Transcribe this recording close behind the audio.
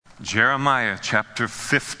Jeremiah chapter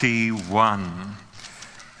 51.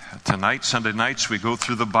 Tonight, Sunday nights, we go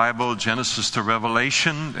through the Bible, Genesis to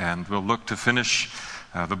Revelation, and we'll look to finish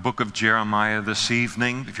the book of Jeremiah this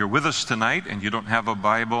evening. If you're with us tonight and you don't have a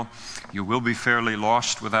Bible, you will be fairly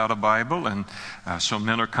lost without a Bible, and so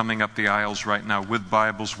men are coming up the aisles right now with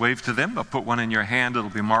Bibles. Wave to them. They'll put one in your hand.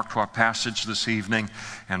 It'll be marked to our passage this evening.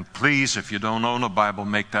 And please, if you don't own a Bible,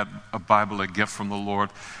 make that a Bible a gift from the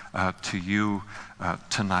Lord to you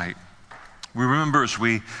tonight. We remember as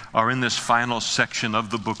we are in this final section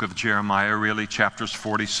of the book of Jeremiah, really chapters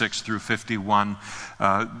 46 through 51,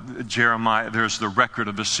 Jeremiah, there's the record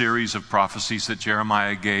of a series of prophecies that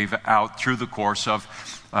Jeremiah gave out through the course of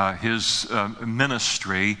his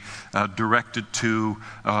ministry, directed to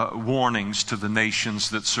warnings to the nations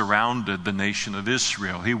that surrounded the nation of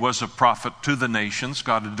Israel. He was a prophet to the nations.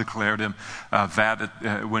 God had declared him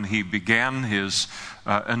that when he began his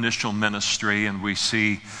initial ministry, and we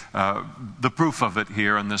see the proof of it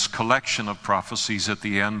here in this collection of prophecies at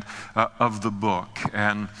the end of the book.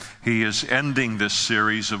 And he is ending this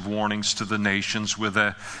series of warnings to the nations with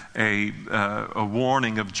a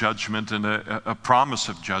warning of judgment and a promise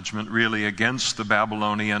of judgment, really, against the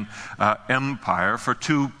Babylonian Empire for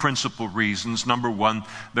two principal reasons. Number one,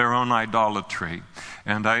 their own idolatry.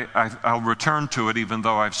 And I'll return to it, even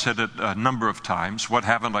though I've said it a number of times. What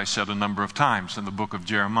haven't I said a number of times in the book of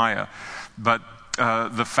Jeremiah? But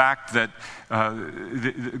the fact that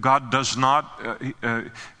God does not,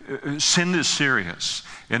 sin is serious,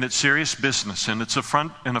 and it's serious business, and it's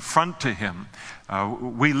an affront to Him.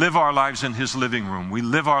 We live our lives in His living room. We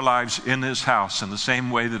live our lives in His house in the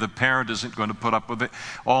same way that a parent isn't going to put up with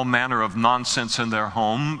all manner of nonsense in their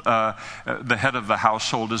home. The head of the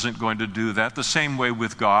household isn't going to do that. The same way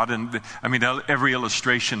with God. And I mean, every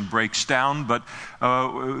illustration breaks down, but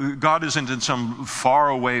God isn't in some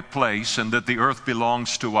faraway place, and that the earth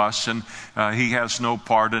belongs to us, and He has no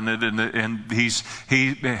part in it, and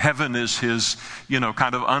heaven is His,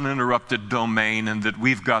 kind of uninterrupted domain, and that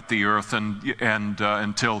we've got the earth and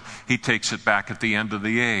until He takes it back at the end of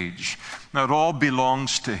the age. Now, it all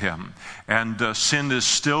belongs to Him, and sin is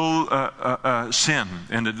still sin,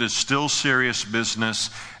 and it is still serious business,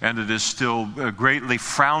 and it is still greatly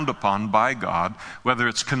frowned upon by God, whether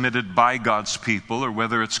it's committed by God's people or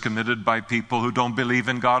whether it's committed by people who don't believe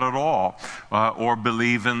in God at all, or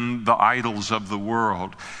believe in the idols of the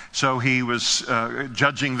world. So He was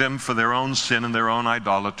judging them for their own sin and their own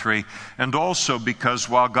idolatry, and also because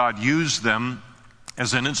while God used them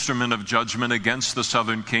as an instrument of judgment against the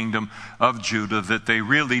southern kingdom of Judah, that they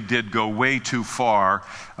really did go way too far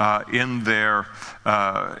in their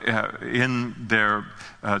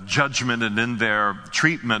judgment and in their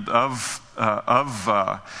treatment of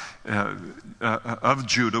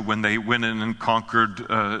Judah when they went in and conquered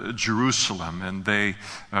Jerusalem, and they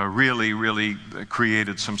really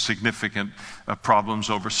created some significant problems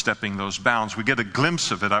overstepping those bounds. We get a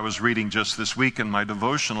glimpse of it. I was reading just this week in my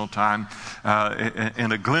devotional time,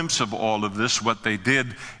 in a glimpse of all of this, what they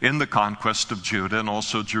did in the conquest of Judah and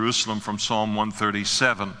also Jerusalem, from Psalm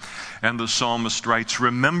 137. And the psalmist writes,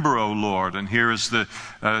 "Remember, O Lord," and here is the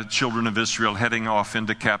children of Israel heading off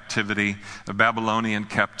into captivity, the Babylonian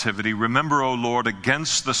captivity. "Remember, O Lord,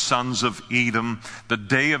 against the sons of Edom, the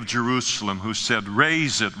day of Jerusalem, who said,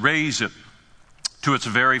 raise it to its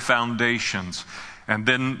very foundations." And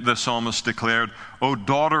then the psalmist declared, "O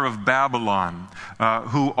daughter of Babylon,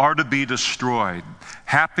 who are to be destroyed,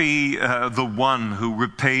 happy the one who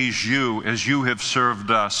repays you as you have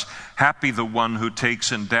served us. Happy the one who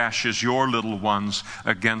takes and dashes your little ones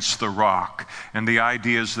against the rock." And the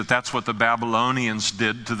idea is that that's what the Babylonians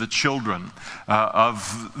did to the children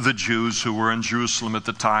of the Jews who were in Jerusalem at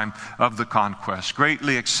the time of the conquest,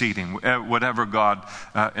 greatly exceeding whatever God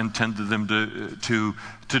intended them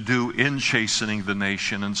to do in chastening the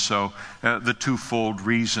nation. And so the twofold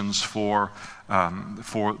reasons for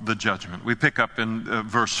the judgment. We pick up in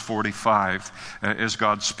verse 45 as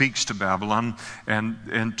God speaks to Babylon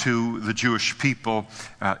and to the Jewish people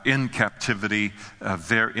in captivity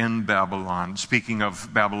there in Babylon. Speaking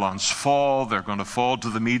of Babylon's fall, they're going to fall to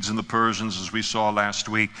the Medes and the Persians, as we saw last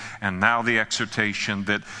week, and now the exhortation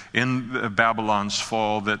that in Babylon's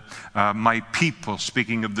fall that my people,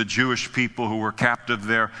 speaking of the Jewish people who were captive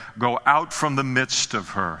there, go out from the midst of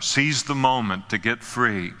her, seize the moment to get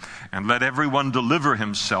free, and let everyone deliver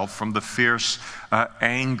himself from the fierce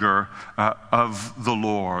anger of the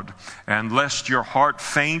Lord. And lest your heart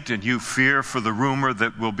faint and you fear for the rumor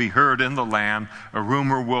that will be heard in the land. A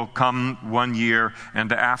rumor will come 1 year,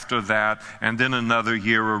 and after that, and then another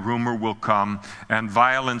year, a rumor will come, and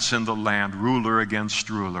violence in the land, ruler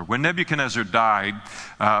against ruler. When Nebuchadnezzar died,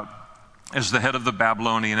 as the head of the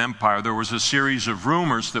Babylonian Empire, there was a series of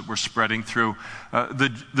rumors that were spreading through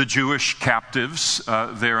the Jewish captives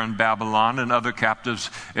there in Babylon and other captives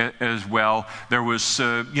as well. There was,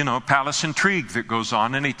 palace intrigue that goes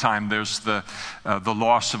on anytime there's the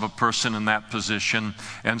loss of a person in that position.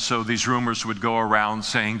 And so these rumors would go around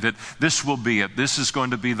saying that this will be it. This is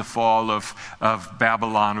going to be the fall of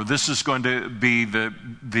Babylon, or this is going to be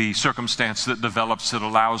the circumstance that develops that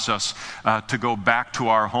allows us to go back to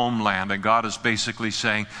our homeland. And God is basically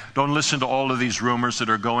saying, don't listen to all of these rumors that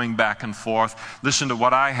are going back and forth. Listen to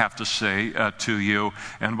what I have to say to you.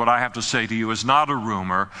 And what I have to say to you is not a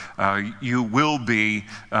rumor. You will be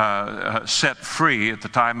set free at the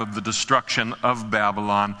time of the destruction of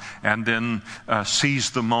Babylon, and then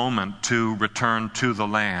seize the moment to return to the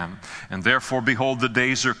land. And therefore, behold, the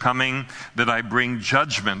days are coming that I bring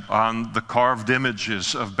judgment on the carved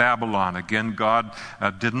images of Babylon. Again, God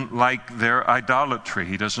didn't like their idolatry.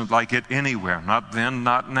 He doesn't like it anywhere. Not then,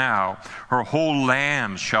 not now. Her whole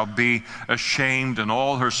land shall be ashamed, and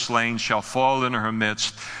all her slain shall fall in her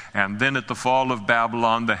midst. And then at the fall of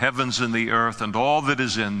Babylon, the heavens and the earth and all that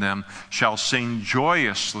is in them shall sing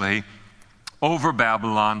joyously over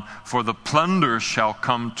Babylon, for the plunder shall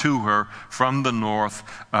come to her from the north,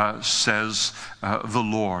 says the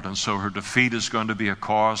Lord. And so her defeat is going to be a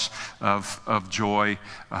cause of joy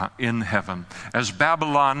in heaven. As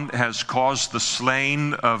Babylon has caused the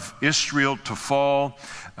slain of Israel to fall,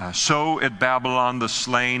 so at Babylon the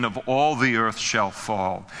slain of all the earth shall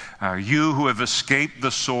fall. You who have escaped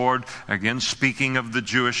the sword, again speaking of the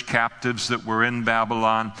Jewish captives that were in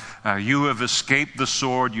Babylon, you have escaped the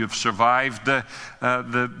sword, you've survived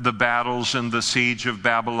the battles and the siege of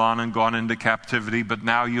Babylon and gone into captivity, but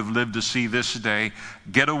now you've lived to see this day.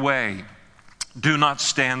 Get away. Do not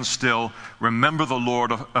stand still. Remember the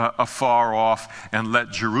Lord afar off, and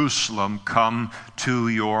let Jerusalem come to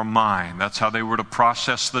your mind. That's how they were to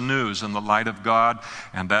process the news in the light of God.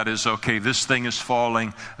 And that is, okay, this thing is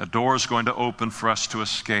falling. A door is going to open for us to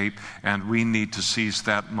escape, and we need to seize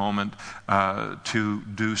that moment to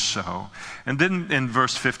do so. And then in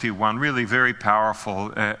verse 51, really very powerful,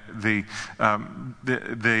 the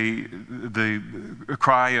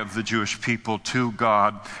cry of the Jewish people to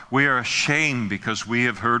God. We are ashamed because we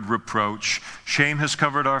have heard reproach. Shame has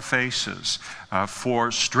covered our faces,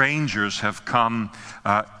 for strangers have come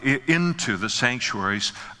into the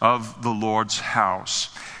sanctuaries of the Lord's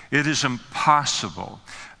house. It is impossible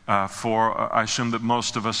for, I assume that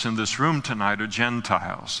most of us in this room tonight are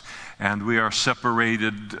Gentiles, and we are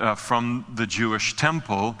separated from the Jewish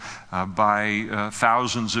temple by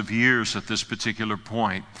thousands of years at this particular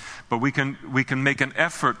point. But we can make an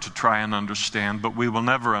effort to try and understand, but we will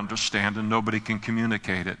never understand, and nobody can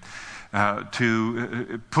communicate it.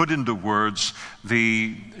 To put into words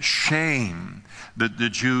the shame that the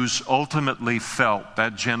Jews ultimately felt,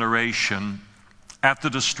 that generation, at the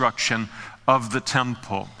destruction of the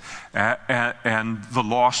temple and the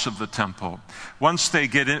loss of the temple. Once they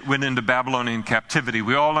went into Babylonian captivity,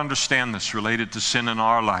 we all understand this related to sin in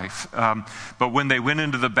our life. But when they went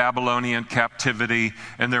into the Babylonian captivity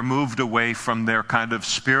and they're moved away from their kind of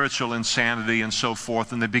spiritual insanity and so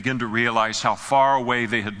forth, and they begin to realize how far away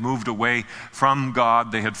they had moved away from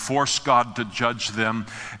God, they had forced God to judge them,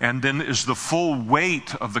 and then as the full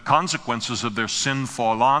weight of the consequences of their sin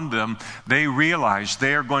fall on them, they realize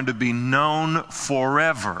they are going to be known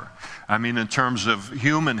forever. I mean, in terms of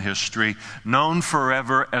human history, known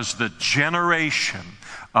forever as the generation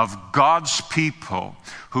of God's people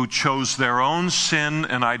who chose their own sin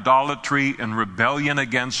and idolatry and rebellion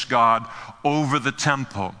against God over the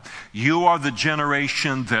temple. You are the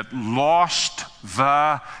generation that lost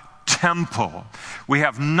the temple. We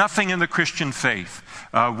have nothing in the Christian faith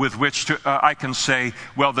with which I can say,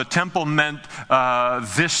 well, the temple meant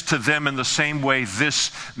this to them in the same way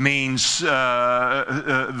this means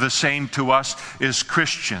the same to us as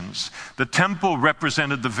Christians. The temple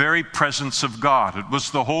represented the very presence of God. It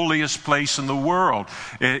was the holiest place in the world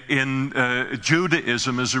in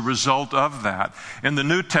Judaism as a result of that. In the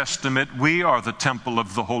New Testament, we are the temple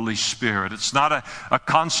of the Holy Spirit. It's not a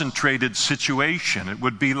concentrated situation. It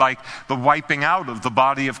would be like the wiping out of the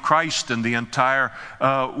body of Christ in the entire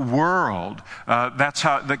world. That's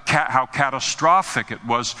how catastrophic it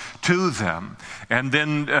was to them. And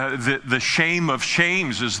then the shame of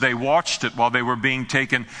shames as they watched it while they were being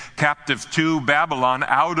taken captive to Babylon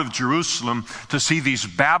out of Jerusalem, to see these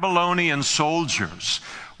Babylonian soldiers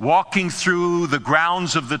walking through the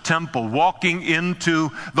grounds of the temple, walking into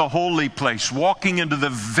the holy place, walking into the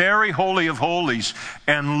very Holy of Holies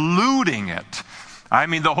and looting it. I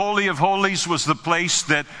mean, the Holy of Holies was the place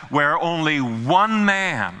where only one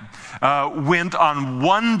man went on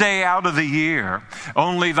one day out of the year.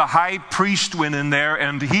 Only the high priest went in there,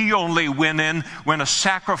 and he only went in when a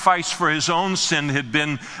sacrifice for his own sin had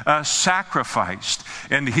been sacrificed.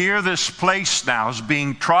 And here this place now is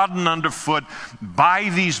being trodden underfoot by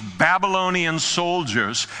these Babylonian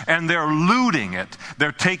soldiers, and they're looting it.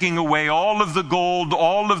 They're taking away all of the gold,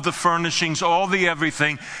 all of the furnishings, all the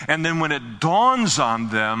everything. And then when it dawns on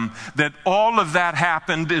them that all of that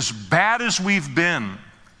happened as bad as we've been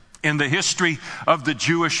in the history of the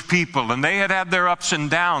Jewish people, and they had their ups and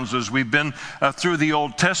downs as we've been through the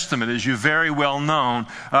Old Testament, as you very well know.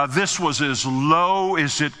 This was as low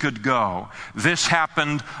as it could go. This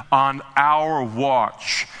happened on our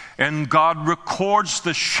watch. And God records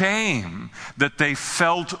the shame that they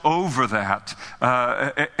felt over that.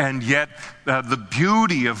 And yet the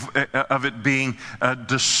beauty of it being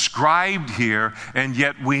described here. And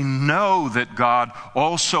yet we know that God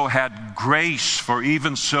also had grace for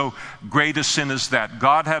even so great a sin as that.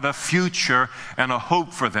 God had a future and a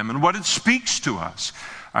hope for them. And what it speaks to us,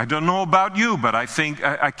 I don't know about you, but I think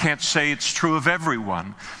I can't say it's true of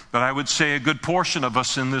everyone. But I would say a good portion of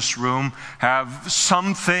us in this room have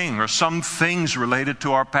something or some things related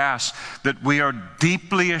to our past that we are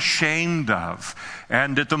deeply ashamed of.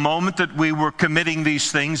 And at the moment that we were committing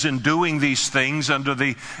these things and doing these things under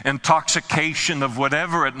the intoxication of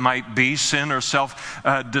whatever it might be, sin or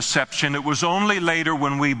self-deception, it was only later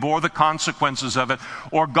when we bore the consequences of it,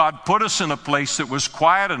 or God put us in a place that was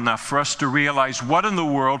quiet enough for us to realize what in the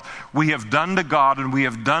world we have done to God and we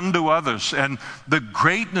have done to others, and the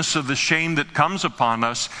greatness of the shame that comes upon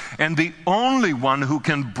us. And the only one who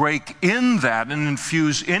can break in that and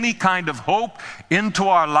infuse any kind of hope into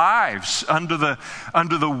our lives under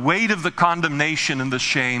the weight of the condemnation and the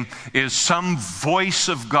shame is some voice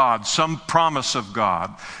of God, some promise of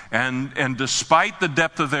God. And despite the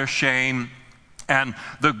depth of their shame and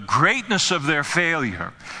the greatness of their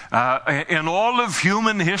failure, in all of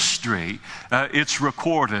human history, it's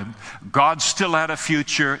recorded, God still had a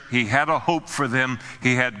future. He had a hope for them.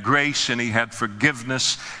 He had grace and He had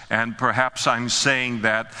forgiveness. And perhaps I'm saying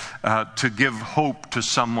that to give hope to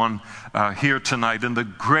someone here tonight in the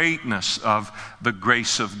greatness of the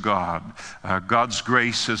grace of God. God's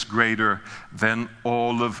grace is greater than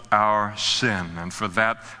all of our sin. And for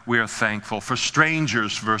that we are thankful. For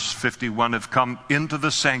strangers, verse 51, have come into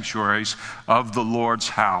the sanctuaries of the Lord's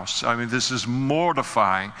house. I mean, this is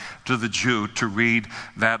mortifying to the Jew to read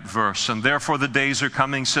that verse. And therefore the days are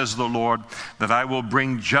coming, says the Lord, that I will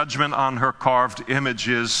bring judgment on her carved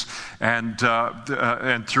images, and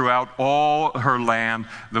throughout all her land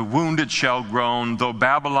the wounded shall groan, though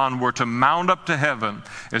Babylon were to mount up to heaven,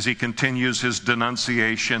 as he continues his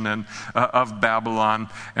denunciation of Babylon,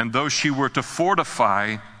 and though she were to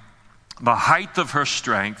fortify the height of her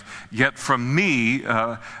strength, yet from me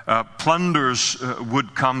plunders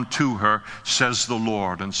would come to her, says the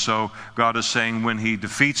Lord. And so God is saying when He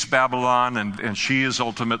defeats Babylon and she is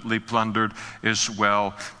ultimately plundered as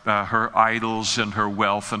well, her idols and her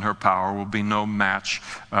wealth and her power will be no match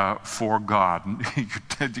for God.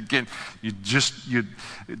 Again,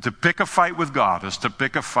 to pick a fight with God is to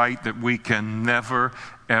pick a fight that we can never,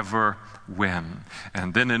 ever win.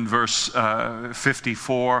 And then in verse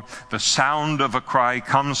 54, the sound of a cry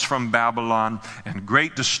comes from Babylon, and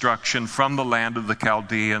great destruction from the land of the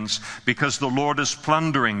Chaldeans, because the Lord is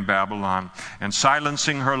plundering Babylon and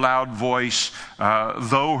silencing her loud voice,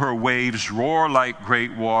 though her waves roar like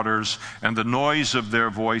great waters, and the noise of their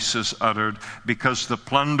voices uttered, because the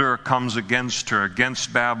plunder comes against her,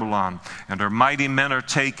 against Babylon, and her mighty men are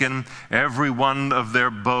taken, every one of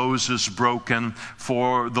their bows is broken,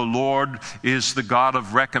 for the Lord is the God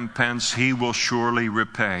of recompense. He will surely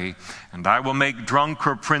repay. And I will make drunk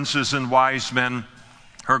her princes and wise men,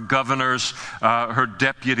 her governors, her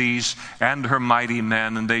deputies, and her mighty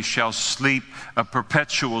men, and they shall sleep a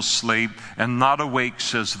perpetual sleep, and not awake,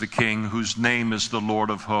 says the King, whose name is the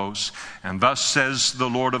Lord of hosts. And thus says the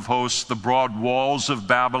Lord of hosts, the broad walls of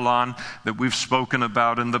Babylon that we've spoken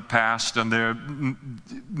about in the past, and they're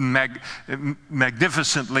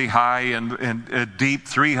magnificently high and deep,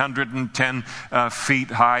 310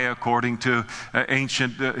 feet high, according to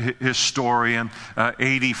ancient historian,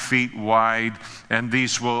 80 feet wide, and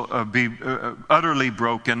these will be utterly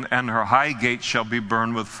broken, and her high gate shall be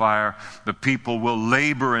burned with fire. The people will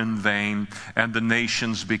labor in vain, and the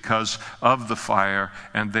nations because of the fire,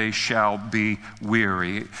 and they shall be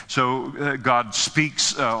weary. So God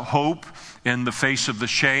speaks hope in the face of the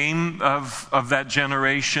shame of that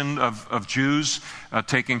generation of Jews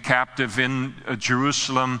taken captive in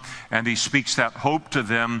Jerusalem, and he speaks that hope to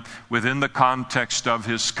them within the context of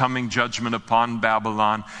his coming judgment upon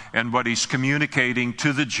Babylon. And what he's communicating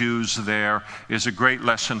to the Jews there is a great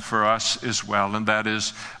lesson for us as well, and that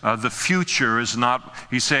is the future is not,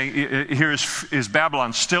 he's saying, here is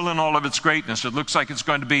Babylon still in all of its greatness. It looks like it's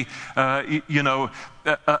going to be,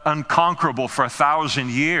 unconquerable for 1,000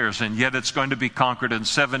 years, and yet it's going to be conquered in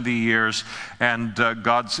 70 years. And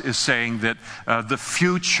God is saying that the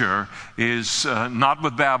future is not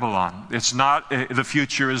with Babylon. It's not. The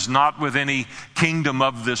future is not with any kingdom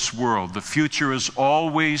of this world. The future is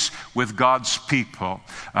always with God's people.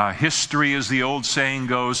 History, as the old saying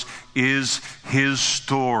goes, is his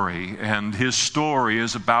story, and his story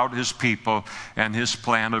is about his people and his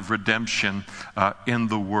plan of redemption in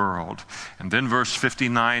the world. And then verse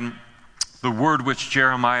 59, the word which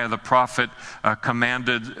Jeremiah the prophet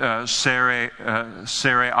commanded Seraiah,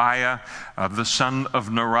 the son of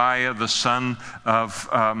Neriah, the son of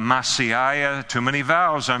Maaseiah. Too many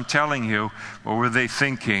vowels, I'm telling you. What were they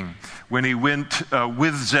thinking? When he went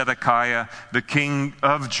with Zedekiah, the king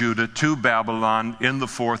of Judah, to Babylon in the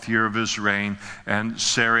 4th year of his reign, and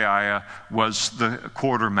Seraiah was the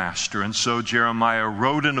quartermaster. And so Jeremiah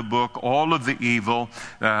wrote in a book all of the evil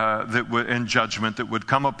and judgment that would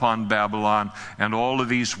come upon Babylon, and all of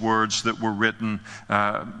these words that were written,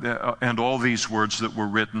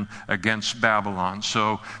 against Babylon.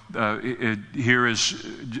 So here is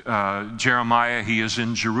Jeremiah. He is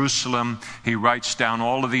in Jerusalem. He writes down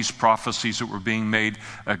all of these prophecies that were being made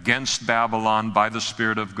against Babylon by the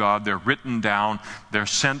Spirit of God. They're written down. They're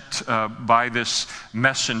sent by this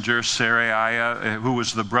messenger, Seraiah, who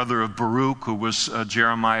was the brother of Baruch, who was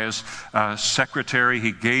Jeremiah's secretary.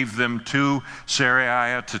 He gave them to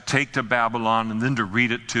Seraiah to take to Babylon and then to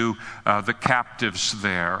read it to the captives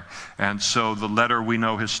there. And so the letter, we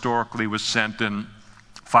know historically, was sent in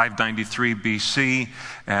 593 BC,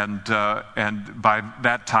 and by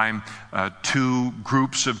that time, 2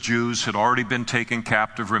 groups of Jews had already been taken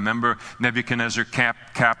captive. Remember, Nebuchadnezzar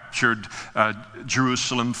captured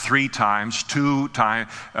Jerusalem 3 times. 2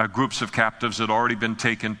 groups of captives had already been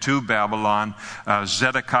taken to Babylon.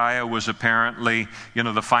 Zedekiah was apparently,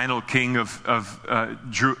 the final king of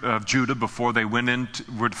Judah before they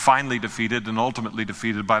were finally defeated and ultimately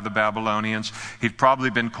defeated by the Babylonians. He'd probably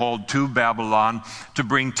been called to Babylon to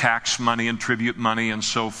bring tax money and tribute money and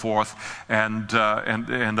so forth, and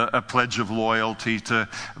a pledge of loyalty to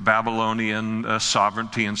Babylonian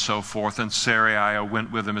sovereignty and so forth. And Seraiah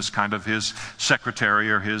went with him as kind of his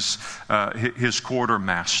secretary or his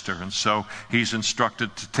quartermaster. And so he's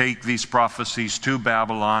instructed to take these prophecies to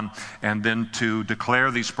Babylon and then to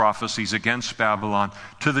declare these prophecies against Babylon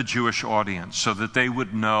to the Jewish audience, so that they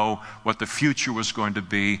would know what the future was going to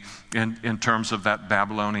be in terms of that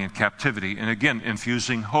Babylonian captivity. And again,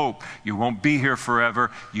 infusing hope. You won't be here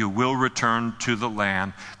forever. You will return to the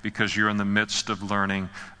land because you're in the midst of learning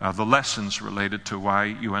the lessons related to why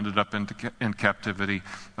you ended up in captivity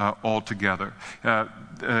altogether.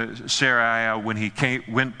 Seraiah, when he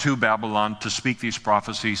went to Babylon to speak these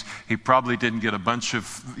prophecies, he probably didn't get a bunch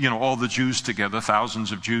of, all the Jews together,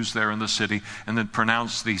 thousands of Jews there in the city, and then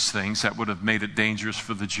pronounce these things. That would have made it dangerous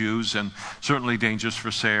for the Jews and certainly dangerous for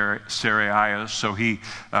Seraiah. So he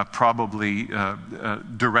probably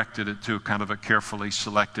directed it to kind of a carefully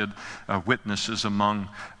selected witnesses among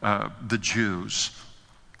the Jews.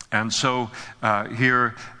 And so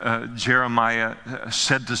here Jeremiah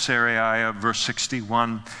said to Seraiah, verse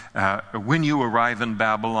 61, when you arrive in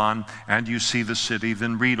Babylon and you see the city,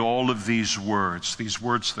 then read all of these words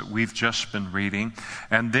that we've just been reading.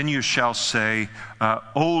 And then you shall say, O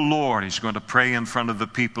Lord, he's going to pray in front of the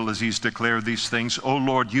people as he's declared these things. O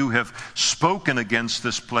Lord, you have spoken against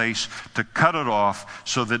this place to cut it off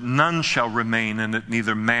so that none shall remain in it,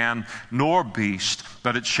 neither man nor beast,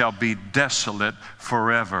 but it shall be desolate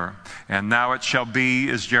forever. And now it shall be,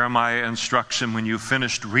 as Jeremiah instructs him, when you've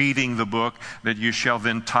finished reading the book, that you shall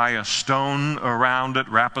then tie a stone around it,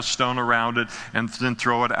 wrap a stone around it, and then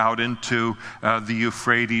throw it out into the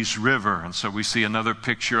Euphrates River. And so we see another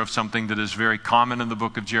picture of something that is very common in the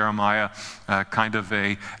book of Jeremiah, kind of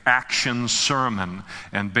a action sermon.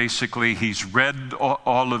 And basically he's read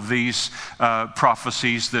all of these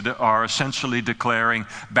prophecies that are essentially declaring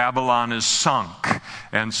Babylon is sunk.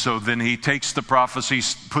 And so then he takes the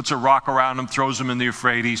prophecies, puts a rock around them, throws them in the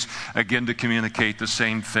Euphrates, again to communicate the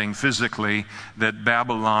same thing physically, that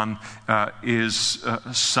Babylon is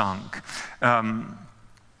sunk.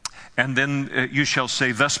 And then you shall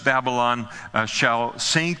say, thus Babylon shall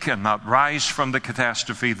sink and not rise from the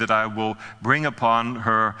catastrophe that I will bring upon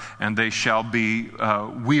her, and they shall be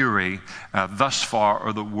weary. Thus far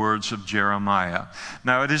are the words of Jeremiah.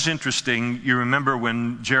 Now it is interesting, you remember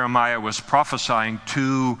when Jeremiah was prophesying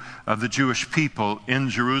to the Jewish people in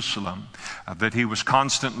Jerusalem, that he was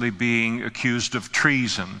constantly being accused of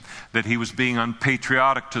treason, that he was being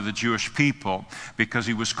unpatriotic to the Jewish people because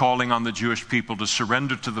he was calling on the Jewish people to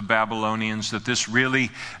surrender to the Babylonians, that this really,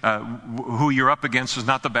 who you're up against is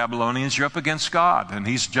not the Babylonians, you're up against God, and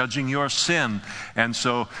he's judging your sin. And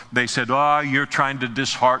so they said, you're trying to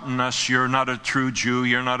dishearten us, you're not a true Jew,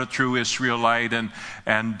 you're not a true Israelite,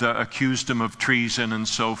 and accused him of treason and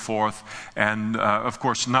so forth. And of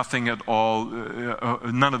course, nothing at all,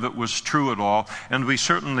 none of it was true at all. And we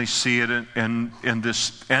certainly see it in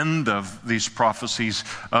this end of these prophecies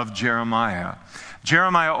of Jeremiah.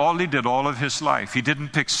 Jeremiah, all he did all of his life, he didn't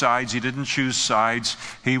pick sides, he didn't choose sides.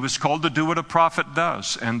 He was called to do what a prophet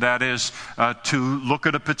does, and that is to look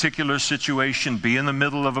at a particular situation, be in the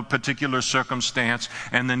middle of a particular circumstance,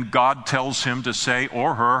 and then God tells him to say,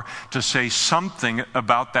 or her, to say something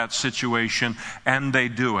about that situation, and they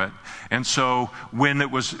do it. And so when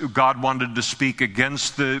it was God wanted to speak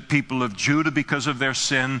against the people of Judah because of their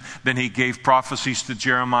sin, then he gave prophecies to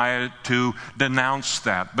Jeremiah to denounce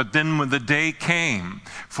that. But then when the day came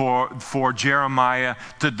for Jeremiah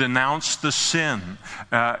to denounce the sin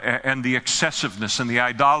and the excessiveness and the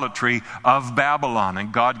idolatry of Babylon,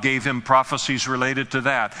 and God gave him prophecies related to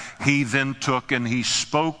that, he then took and he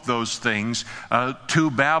spoke those things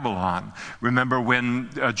to Babylon. Remember when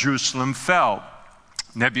Jerusalem fell,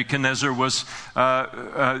 Nebuchadnezzar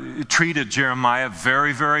treated Jeremiah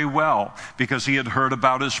very, very well because he had heard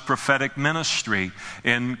about his prophetic ministry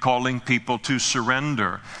in calling people to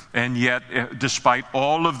surrender. And yet, despite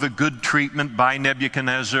all of the good treatment by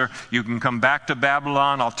Nebuchadnezzar, you can come back to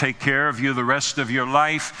Babylon, I'll take care of you the rest of your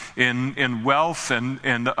life in wealth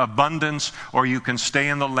and abundance, or you can stay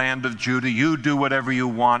in the land of Judah. You do whatever you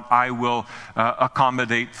want, I will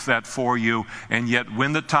accommodate that for you. And yet,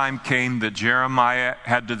 when the time came that Jeremiah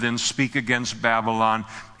had to then speak against Babylon,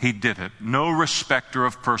 he did it. No respecter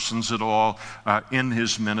of persons at all in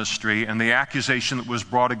his ministry. And the accusation that was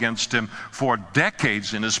brought against him for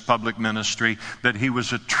decades in his public ministry, that he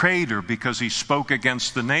was a traitor because he spoke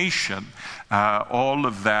against the nation, all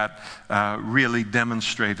of that really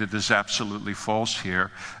demonstrated is absolutely false here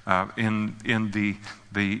in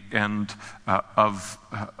the end of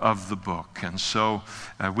the book. And so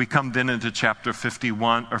we come then into chapter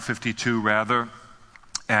 51, or 52 rather.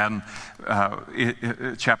 And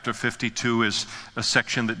chapter 52 is a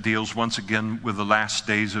section that deals once again with the last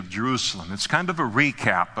days of Jerusalem. It's kind of a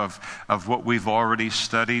recap of what we've already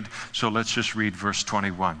studied. So let's just read verse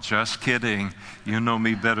 21. Just kidding. You know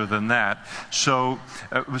me better than that. So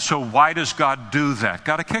why does God do that?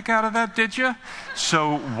 Got a kick out of that, did you?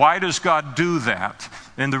 So why does God do that?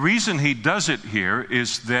 And the reason he does it here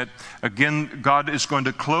is that, again, God is going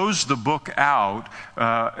to close the book out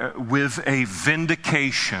with a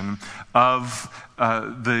vindication of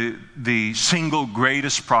the single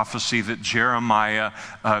greatest prophecy that Jeremiah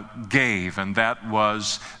gave, and that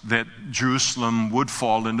was that Jerusalem would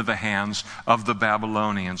fall into the hands of the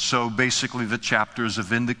Babylonians. So basically the chapter is a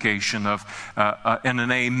vindication of and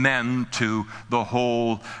an amen to the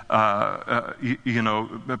whole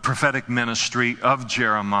prophetic ministry of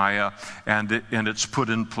Jeremiah, and it's put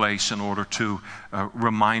in place in order to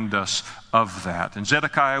remind us of that. And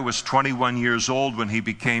Zedekiah was 21 years old when he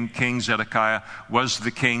became king. Zedekiah was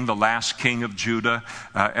the king, the last king of Judah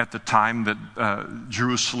at the time that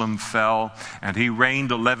Jerusalem fell. And he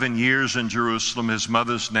reigned 11 years in Jerusalem. His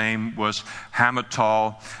mother's name was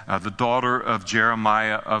Hamutal, the daughter of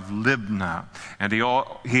Jeremiah of Libnah. And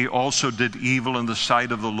he also did evil in the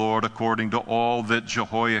sight of the Lord according to all that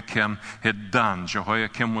Jehoiakim had done.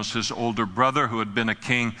 Jehoiakim was his older brother who had been a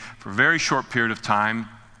king for a very short period of time.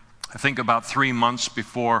 I think about 3 months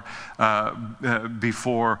before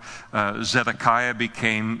Zedekiah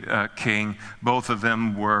became king. Both of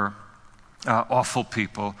them were awful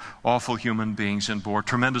people, awful human beings, and bore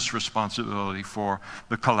tremendous responsibility for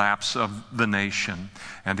the collapse of the nation.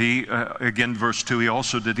 And he, again, verse 2, he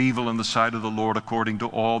also did evil in the sight of the Lord according to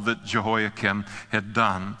all that Jehoiakim had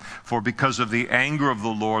done. For because of the anger of the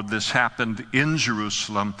Lord, this happened in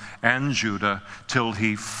Jerusalem and Judah till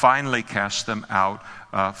he finally cast them out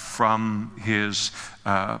from his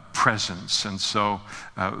presence. And so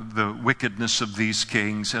the wickedness of these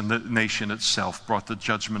kings and the nation itself brought the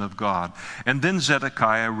judgment of God. And then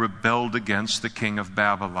Zedekiah rebelled against the king of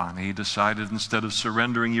Babylon. He decided, instead of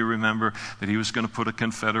surrendering, you remember, that he was going to put a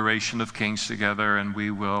confederation of kings together, and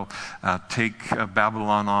we will take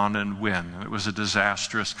Babylon on and win. It was a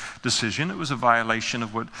disastrous decision. It was a violation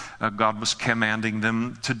of what God was commanding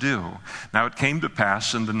them to do. Now it came to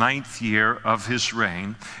pass in the 9th year of his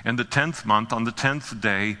reign, in the 10th month, on the 10th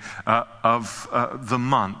day of the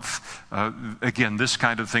month. Again, this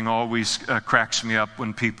kind of thing always cracks me up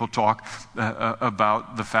when people talk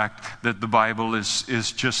about the fact that the Bible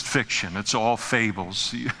is just fiction. It's all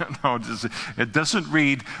fables. You know, it doesn't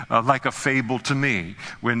read like a fable to me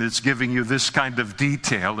when it's giving you this kind of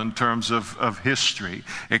detail in terms of history.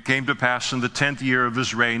 It came to pass in the 10th year of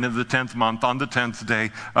his reign, in the 10th month, on the 10th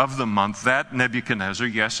day of the month, that Nebuchadnezzar,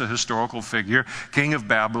 yes, a historical figure, king of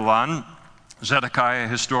Babylon, Zedekiah, a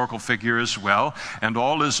historical figure as well, and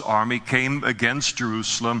all his army came against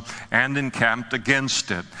Jerusalem and encamped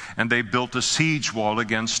against it. And they built a siege wall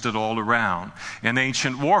against it all around. In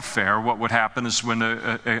ancient warfare, what would happen is when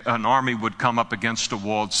an army would come up against a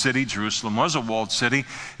walled city, Jerusalem was a walled city,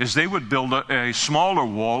 is they would build a smaller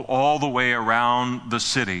wall all the way around the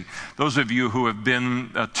city. Those of you who have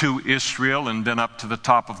been to Israel and been up to the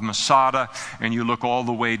top of Masada, and you look all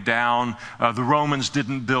the way down, the Romans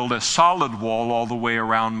didn't build a solid wall all the way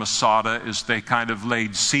around Masada as they kind of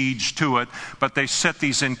laid siege to it, but they set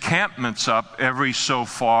these encampments up every so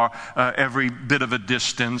far, every bit of a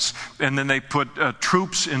distance, and then they put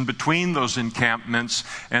troops in between those encampments.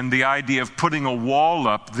 And the idea of putting a wall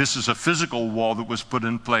up, this is a physical wall that was put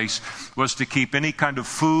in place, was to keep any kind of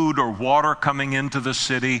food or water coming into the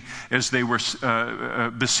city as they were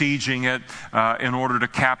besieging it, in order to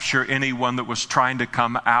capture anyone that was trying to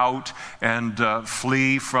come out and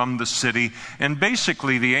flee from the city. And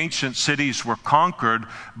basically, the ancient cities were conquered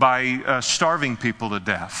by starving people to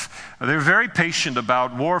death. They were very patient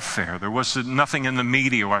about warfare. There was nothing in the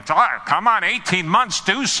media where, come on, 18 months,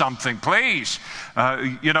 do something, please.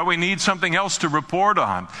 We need something else to report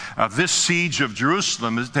on. This siege of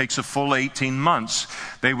Jerusalem, it takes a full 18 months.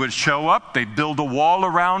 They would show up, they'd build a wall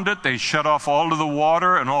around it, they'd shut off all of the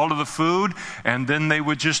water and all of the food, and then they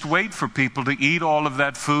would just wait for people to eat all of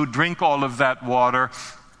that food, drink all of that water.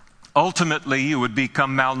 Ultimately, you would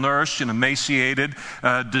become malnourished and emaciated.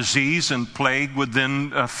 Disease and plague would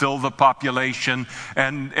then fill the population,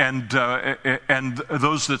 and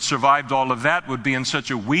those that survived all of that would be in such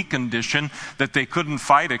a weak condition that they couldn't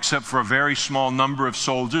fight except for a very small number of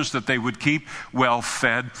soldiers that they would keep well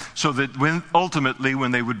fed. So that ultimately,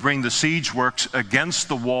 when they would bring the siege works against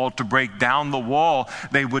the wall to break down the wall,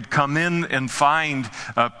 they would come in and find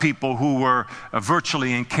people who were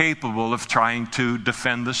virtually incapable of trying to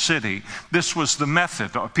defend the city. This was the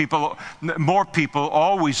method. More people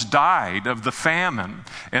always died of the famine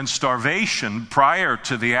and starvation prior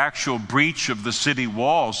to the actual breach of the city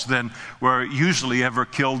walls than were usually ever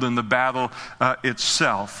killed in the battle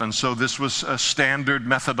itself. And so this was a standard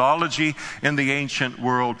methodology in the ancient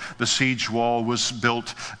world. The siege wall was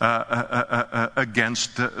built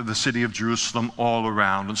against the city of Jerusalem all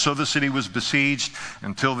around. And so the city was besieged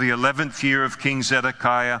until the 11th year of King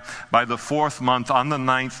Zedekiah. By the 4th month, on the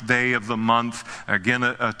 9th day of the month, again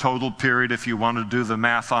a total period, if you want to do the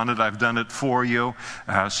math on it, I've done it for you,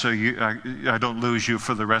 so I don't lose you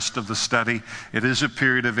for the rest of the study. It is a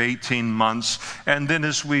period of 18 months. And then,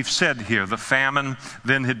 as we've said here, the famine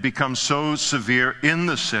then had become so severe in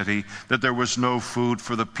the city that there was no food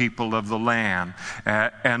for the people of the land.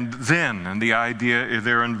 And the idea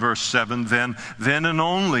there in verse 7, then and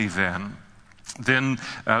only then,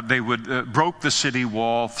 they would broke the city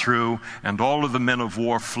wall through, and all of the men of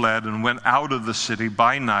war fled and went out of the city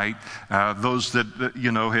by night. Those that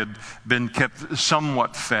had been kept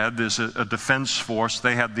somewhat fed as a defense force,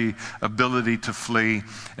 they had the ability to flee,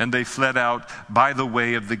 and they fled out by the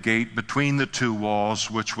way of the gate between the two walls,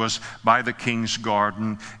 which was by the king's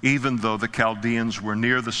garden, even though the Chaldeans were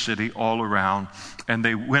near the city all around. And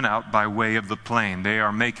they went out by way of the plain. They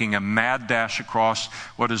are making a mad dash across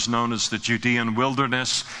what is known as the Judean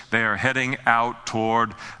wilderness. They are heading out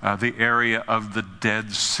toward the area of the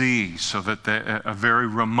Dead Sea, so that a very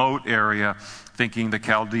remote area, thinking the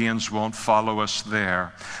Chaldeans won't follow us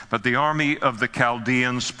there. But the army of the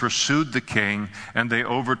Chaldeans pursued the king, and they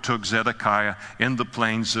overtook Zedekiah in the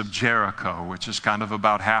plains of Jericho, which is kind of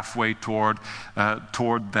about halfway toward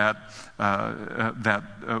that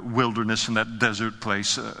wilderness and that desert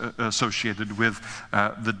place associated with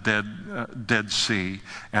the Dead Sea.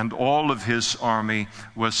 And all of his his army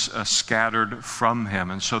was scattered from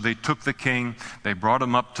him. And so they took the king, they brought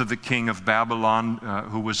him up to the king of Babylon,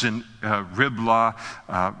 who was in Riblah,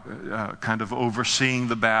 kind of overseeing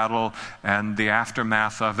the battle and the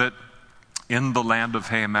aftermath of it in the land of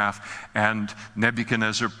Hamath, and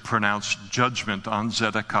Nebuchadnezzar pronounced judgment on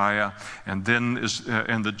Zedekiah, and then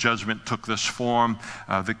and the judgment took this form.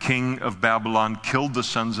 The king of Babylon killed the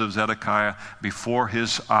sons of Zedekiah before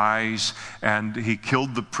his eyes, and he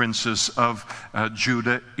killed the princes of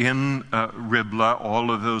Judah in Riblah,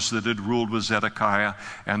 all of those that had ruled with Zedekiah,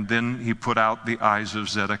 and then he put out the eyes of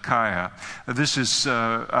Zedekiah. This is,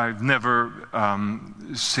 I've never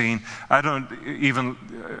seen, I don't even,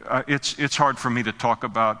 it's hard for me to talk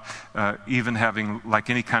about even having like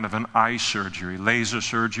any kind of an eye surgery, laser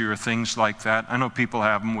surgery or things like that. I know people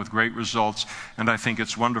have them with great results, and I think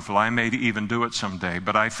it's wonderful. I may even do it someday,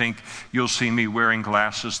 but I think you'll see me wearing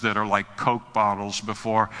glasses that are like Coke bottles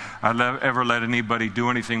before I ever let anybody do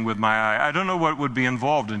anything with my eye. I don't know what would be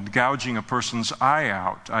involved in gouging a person's eye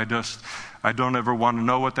out. I don't ever want to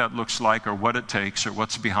know what that looks like or what it takes or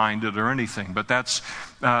what's behind it or anything. But that's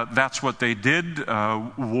what they did.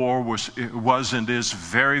 War was and is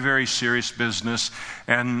very, very serious business.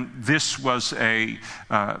 And this was a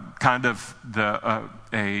kind of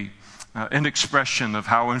an expression of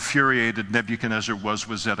how infuriated Nebuchadnezzar was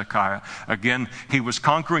with Zedekiah. Again, he was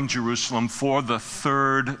conquering Jerusalem for the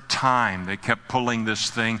third time. They kept pulling this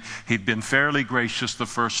thing. He'd been fairly gracious the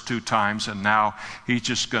first two times, and now he's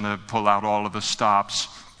just going to pull out all of the stops.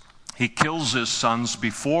 He kills his sons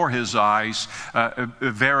before his eyes,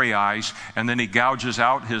 very eyes, and then he gouges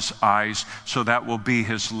out his eyes, so that will be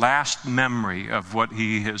his last memory of what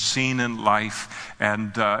he has seen in life.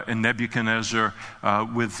 And Nebuchadnezzar,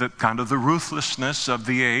 with the, kind of the ruthlessness of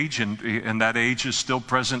the age, and that age is still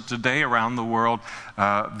present today around the world,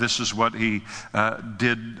 this is what he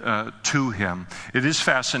did to him. It is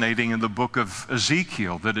fascinating in the book of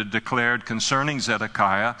Ezekiel that it declared concerning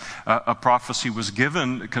Zedekiah, a prophecy was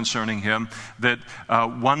given concerning him that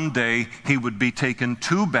one day he would be taken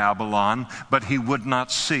to Babylon, but he would not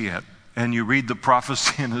see it. And you read the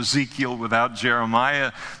prophecy in Ezekiel without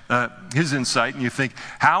Jeremiah, his insight, and you think,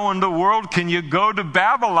 how in the world can you go to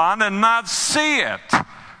Babylon and not see it?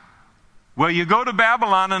 Well, you go to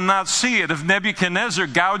Babylon and not see it if Nebuchadnezzar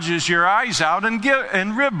gouges your eyes out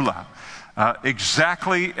in Riblah.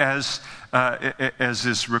 Exactly as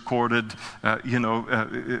is recorded,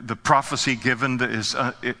 the prophecy given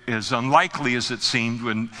is unlikely as it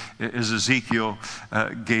seemed as Ezekiel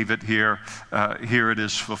gave it here. Here it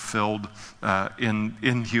is fulfilled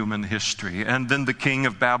in human history. And then the king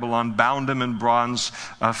of Babylon bound him in bronze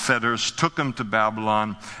fetters, took him to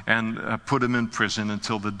Babylon, and put him in prison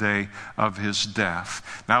until the day of his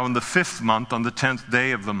death. Now in the 5th month, on the 10th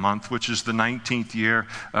day of the month, which is the 19th year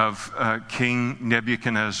of King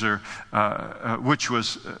Nebuchadnezzar, which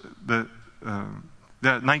was the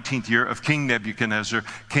 19th year of King Nebuchadnezzar,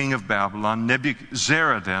 king of Babylon,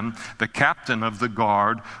 Nebuzaradan, the captain of the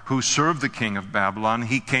guard who served the king of Babylon,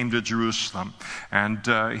 he came to Jerusalem. And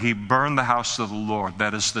he burned the house of the Lord,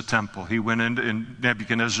 that is the temple. He went in, and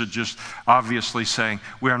Nebuchadnezzar just obviously saying,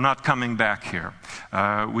 we are not coming back here.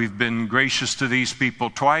 We've been gracious to these people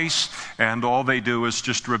twice, and all they do is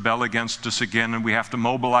just rebel against us again, and we have to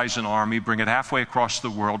mobilize an army, bring it halfway across the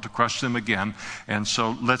world to crush them again. And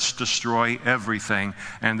so let's destroy everything.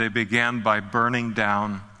 And they began by burning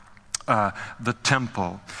down the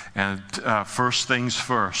temple, and first things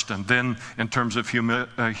first, and then in terms of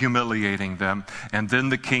humiliating them, and then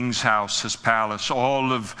the king's house, his palace,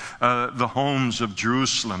 all of the homes of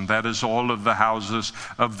Jerusalem, that is all of the houses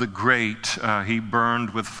of the great, he burned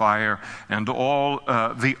with fire, and all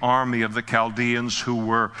the army of the Chaldeans who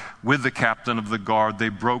were with the captain of the guard, they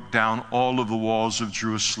broke down all of the walls of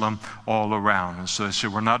Jerusalem all around. And so they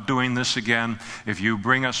said, we're not doing this again. If you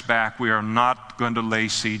bring us back, we are not going to lay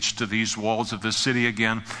siege to these walls of the city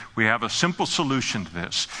again. We have a simple solution to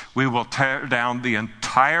this. We will tear down the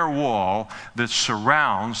entire wall that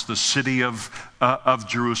surrounds the city of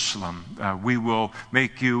Jerusalem. We will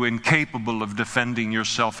make you incapable of defending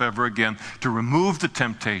yourself ever again, to remove the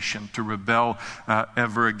temptation to rebel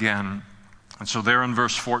ever again. And so there in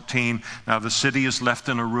verse 14, now the city is left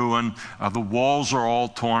in a ruin, the walls are all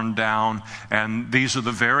torn down, and these are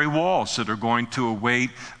the very walls that are going to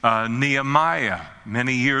await Nehemiah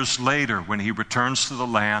many years later when he returns to the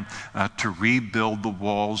land to rebuild the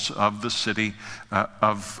walls of the city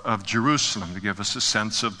of Jerusalem, to give us a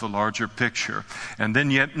sense of the larger picture. And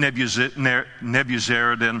then yet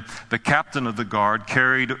Nebuzaradan, the captain of the guard,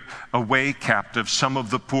 carried away captive some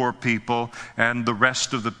of the poor people and the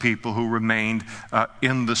rest of the people who remained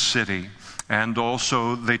in the city. and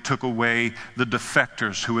also they took away the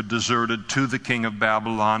defectors who had deserted to the king of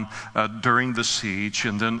Babylon during the siege,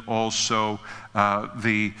 and then also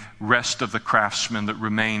the rest of the craftsmen that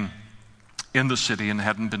remain in the city and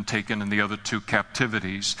hadn't been taken in the other two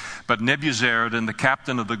captivities. But Nebuzaradan, the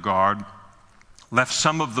captain of the guard, left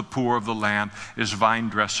some of the poor of the land as vine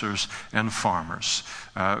dressers and farmers.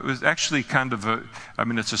 It was actually kind of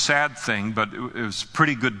it's a sad thing, but it was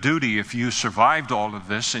pretty good duty if you survived all of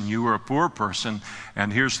this and you were a poor person,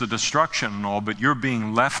 and here's the destruction and all, but you're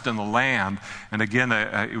being left in the land. And again,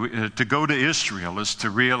 to go to Israel is to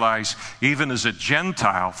realize, even as a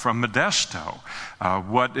Gentile from Modesto,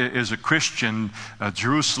 what as a Christian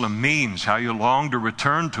Jerusalem means, how you long to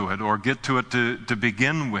return to it or get to it to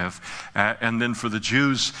begin with. And then for the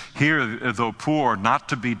Jews here, though poor, not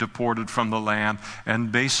to be deported from the land, and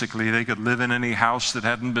basically they could live in any house that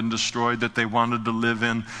hadn't been destroyed that they wanted to live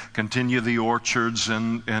in, continue the orchards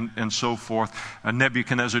and so forth.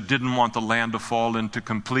 Nebuchadnezzar didn't want the land to fall into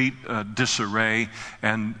complete disarray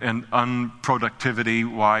and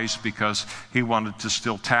unproductivity-wise, because he wanted to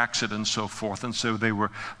still tax it and so forth, and so they were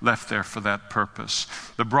left there for that purpose.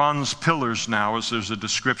 The bronze pillars now, as there's a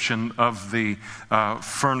description of the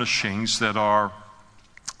furnishings that are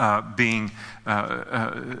being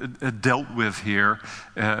dealt with here,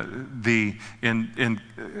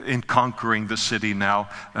 in conquering the city now.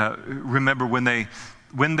 Remember when they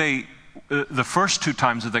the first two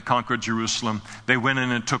times that they conquered Jerusalem, they went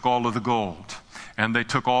in and took all of the gold, and they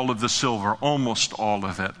took all of the silver, almost all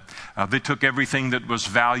of it. They took everything that was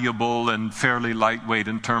valuable and fairly lightweight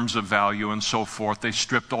in terms of value and so forth. They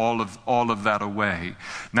stripped all of that away.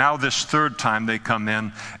 Now this third time they come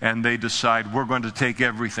in and they decide, we're going to take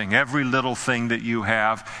everything, every little thing that you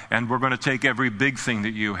have, and we're going to take every big thing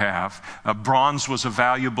that you have. Bronze was a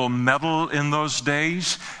valuable metal in those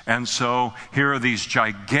days, and so here are these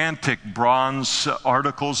gigantic bronze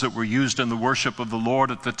articles that were used in the worship of the Lord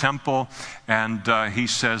at the temple, and he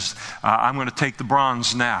says, I'm going to take the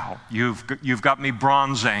bronze now. You've got me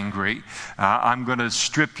bronze angry. I'm going to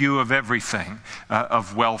strip you of everything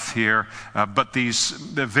of wealth here. But the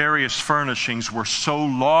various furnishings were so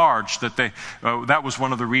large that that was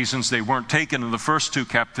one of the reasons they weren't taken in the first two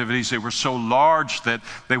captivities. They were so large that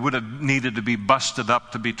they would have needed to be busted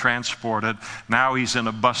up to be transported. Now he's in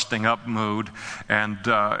a busting up mood, and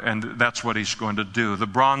that's what he's going to do. The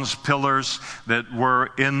bronze pillars that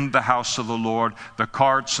were in the house of the Lord, the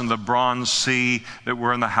carts and the bronze sea that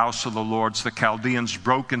were in the house of the Lords, the Chaldeans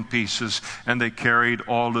broke in pieces, and they carried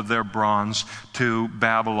all of their bronze to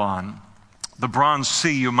Babylon. The bronze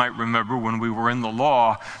sea, you might remember when we were in the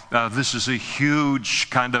law, this is a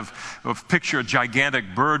huge kind of picture, a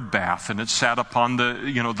gigantic bird bath, and it sat upon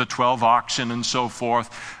the 12 oxen and so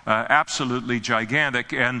forth, absolutely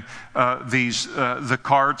gigantic. And the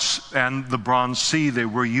carts and the bronze sea, they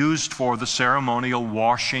were used for the ceremonial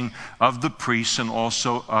washing of the priests and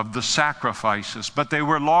also of the sacrifices. But they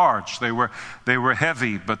were large, they were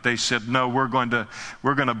heavy. But they said, no, we're going to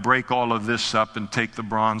break all of this up and take the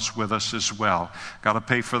bronze with us as well. Got to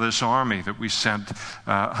pay for this army that we sent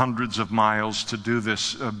hundreds of miles to do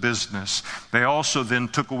this business. They also then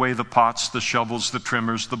took away the pots, the shovels, the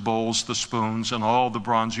trimmers, the bowls, the spoons, and all the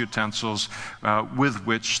bronze utensils with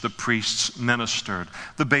which the priests ministered.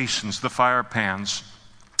 The basins, the fire pans,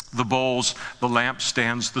 the bowls, the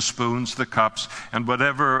lampstands, the spoons, the cups, and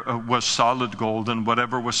whatever was solid gold and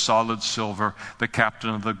whatever was solid silver, the captain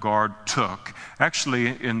of the guard took. Actually,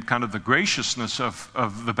 in kind of the graciousness of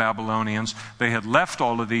the Babylonians, they had left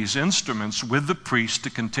all of these instruments with the priests to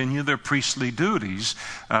continue their priestly duties.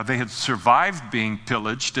 They had survived being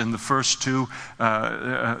pillaged in the first two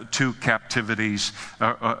captivities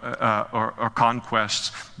or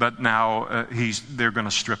conquests, but now they're going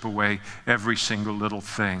to strip away every single little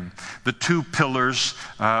thing. The two pillars,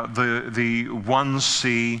 the one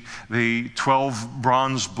sea, the 12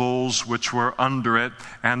 bronze bulls which were under it,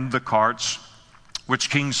 and the carts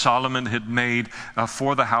which King Solomon had made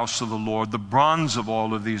for the house of the Lord. The bronze of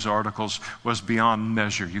all of these articles was beyond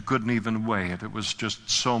measure. You couldn't even weigh it. It was just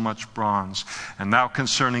so much bronze. And now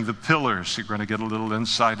concerning the pillars, you're going to get a little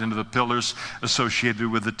insight into the pillars associated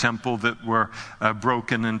with the temple that were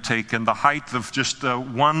broken and taken. The height of just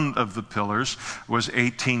one of the pillars was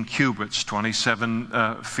 18 cubits,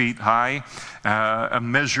 27 feet high. A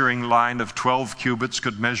measuring line of 12 cubits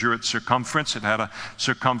could measure its circumference. It had a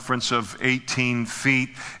circumference of 18 feet.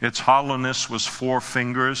 Its hollowness was 4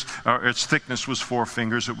 fingers, or its thickness was 4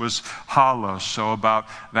 fingers. It was hollow, so about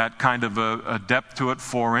that kind of a depth to it,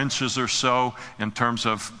 4 inches or so in terms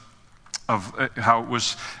of of how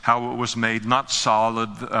it was made, not solid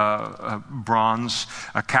bronze.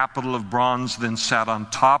 A capital of bronze then sat on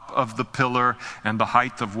top of the pillar, and the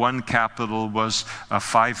height of one capital was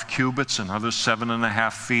 5 cubits, another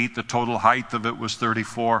 7.5 feet. The total height of it was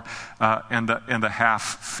 34.5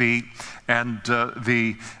 feet. And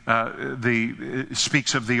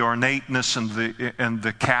speaks of the ornateness and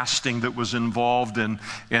the casting that was involved in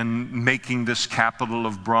making this capital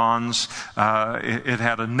of bronze. It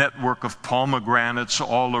had a network of pomegranates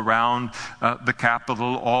all around the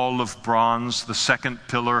capital, all of bronze. The second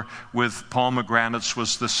pillar with pomegranates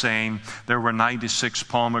was the same. There were 96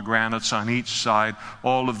 pomegranates on each side.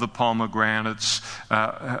 All of the pomegranates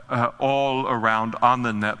all around on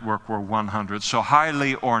the network were 100. So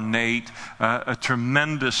highly ornate. A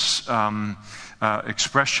tremendous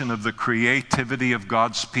expression of the creativity of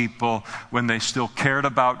God's people when they still cared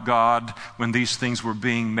about God, when these things were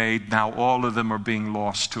being made. Now all of them are being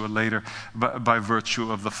lost to a later, by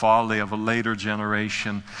virtue of the folly of a later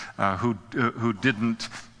generation who didn't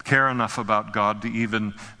care enough about God to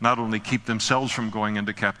even not only keep themselves from going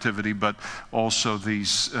into captivity, but also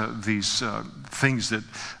these things that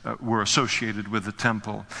were associated with the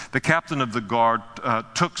temple. The captain of the guard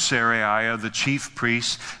took Seraiah, the chief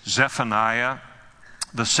priest, Zephaniah,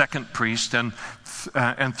 the second priest, and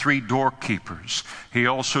 3 doorkeepers. He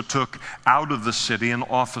also took out of the city an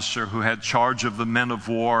officer who had charge of the men of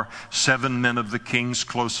war, 7 men of the king's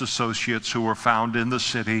close associates who were found in the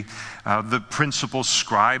city, the principal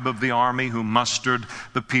scribe of the army who mustered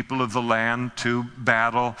the people of the land to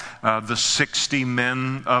battle, the 60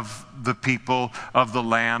 men of the people of the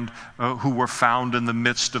land who were found in the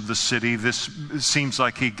midst of the city. This seems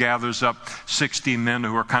like he gathers up 60 men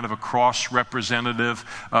who are kind of a cross representative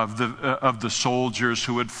of the soldiers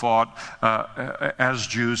who had fought as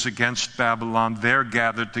Jews against Babylon. They're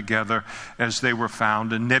gathered together as they were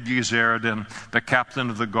found. And Nebuzaradan, the captain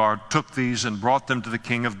of the guard, took these and brought them to the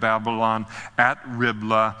king of Babylon at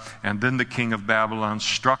Riblah. And then the king of Babylon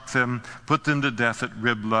struck them, put them to death at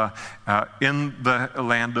Riblah in the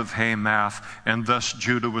land of Hamath. And thus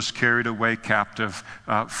Judah was carried away captive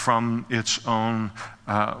from its own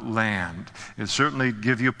land. It certainly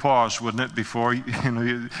give you pause, wouldn't it? Before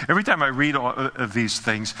every time I read all of these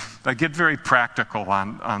things, I get very practical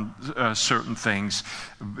on certain things,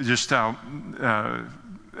 just how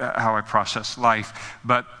I process life.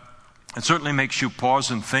 But it certainly makes you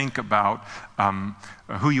pause and think about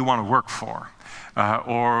who you want to work for.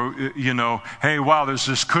 Hey, wow, there's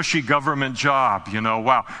this cushy government job,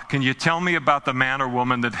 wow. Can you tell me about the man or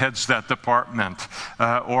woman that heads that department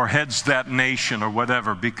or heads that nation or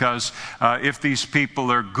whatever? Because if these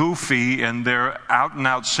people are goofy and they're out and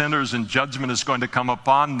out sinners and judgment is going to come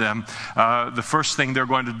upon them, the first thing they're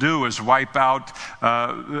going to do is wipe out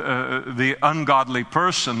the ungodly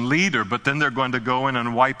person, leader, but then they're going to go in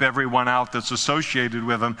and wipe everyone out that's associated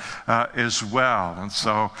with them as well. And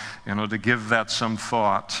so, to give that some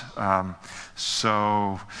thought.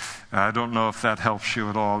 So I don't know if that helps you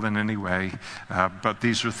at all in any way, but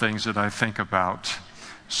these are things that I think about.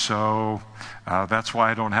 So that's why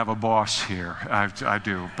I don't have a boss here. I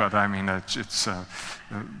do, but I mean,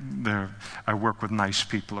 I work with nice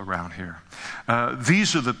people around here.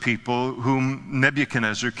 These are the people whom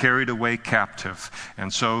Nebuchadnezzar carried away captive.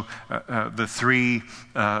 And so the three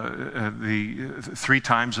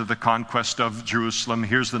times of the conquest of Jerusalem,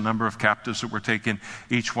 here's the number of captives that were taken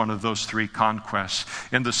each one of those 3 conquests.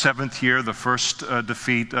 In the 7th year, the first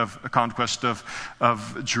conquest of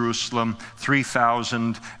Jerusalem,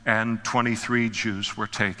 3,023 Jews were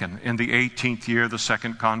taken. In the 18th year, the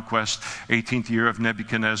second conquest, 18th year of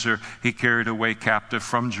Nebuchadnezzar, he carried away captive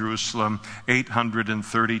from Jerusalem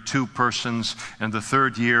 832 persons. In the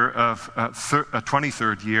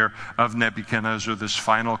 23rd year of Nebuchadnezzar, this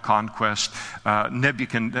final conquest,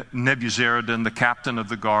 Nebuzaradan, the captain of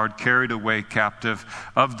the guard, carried away captive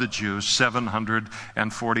of the Jews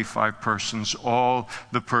 745 persons. All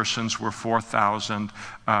the persons were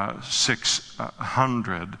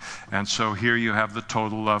 4,600. And so here you have the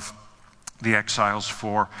total of the exiles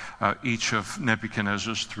for each of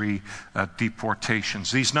Nebuchadnezzar's 3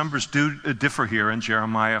 deportations. These numbers do differ here in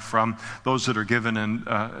Jeremiah from those that are given in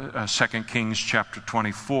 2 Kings chapter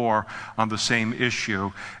 24 on the same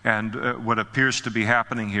issue. And what appears to be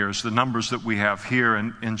happening here is the numbers that we have here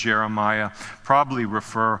in Jeremiah probably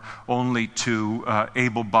refer only to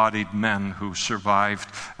able-bodied men who survived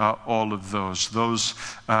all of those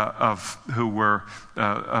who were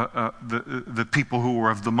the people who were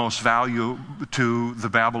of the most value to the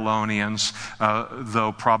Babylonians,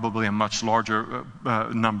 though probably a much larger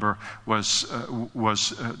number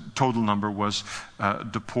total number was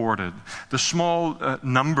deported. The small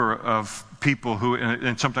number of people who,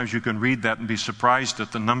 and sometimes you can read that and be surprised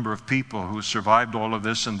at the number of people who survived all of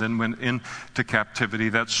this and then went into captivity.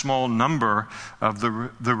 That small number of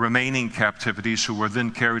the remaining captivities who were then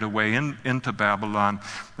carried away into Babylon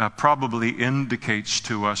probably indicates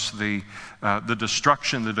to us the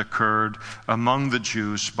destruction that occurred among the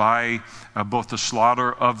Jews by both the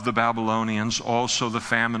slaughter of the Babylonians, also the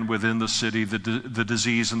famine within the city, the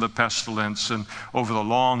disease and the pestilence, and over the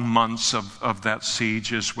long months of that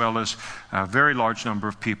siege, as well as a very large number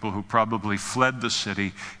of people who probably fled the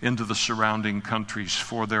city into the surrounding countries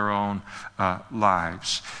for their own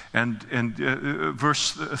lives. And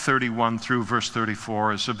verse 31 through verse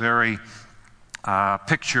 34 is a very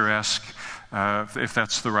picturesque, if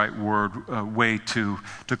that's the right word, way to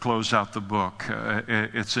close out the book.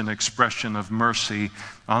 It's an expression of mercy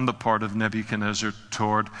on the part of Nebuchadnezzar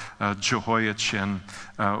toward Jehoiachin,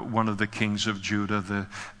 one of the kings of Judah,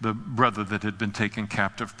 the brother that had been taken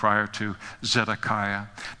captive prior to Zedekiah.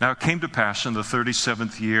 Now it came to pass in the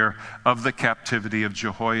 37th year of the captivity of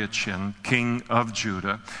Jehoiachin, king of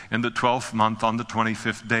Judah, in the 12th month, on the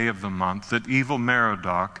 25th day of the month, that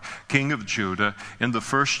Evil-Merodach, king of Judah, in the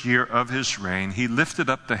first year of his reign, he lifted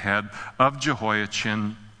up the head of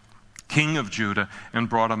Jehoiachin, king of Judah, and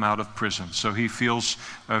brought him out of prison. So he feels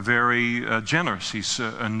very generous. He's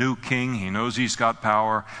a new king. He knows he's got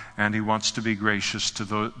power, and he wants to be gracious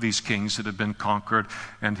to these kings that have been conquered.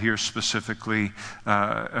 And here specifically,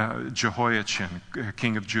 Jehoiachin,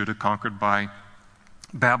 king of Judah, conquered by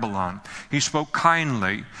Babylon. He spoke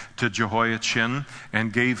kindly to Jehoiachin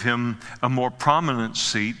and gave him a more prominent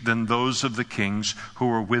seat than those of the kings who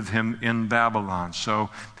were with him in Babylon. So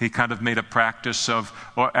he kind of made a practice of,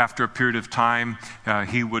 or after a period of time,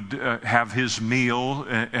 he would have his meal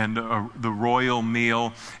and the royal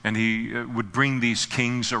meal, and he would bring these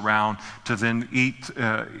kings around to then eat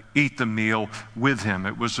the meal with him.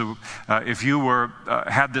 It was if you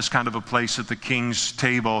had this kind of a place at the king's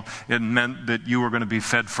table, it meant that you were going to be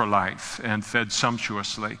fed for life and fed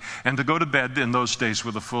sumptuously. And to go to bed in those days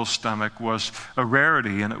with a full stomach was a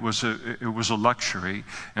rarity, and it was a luxury.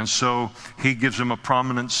 And so he gives him a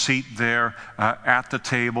prominent seat there at the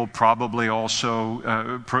table, probably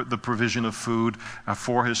also the provision of food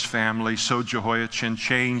for his family. So Jehoiachin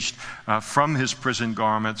changed from his prison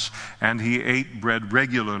garments, and he ate bread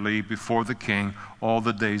regularly before the king all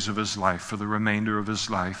the days of his life, for the remainder of his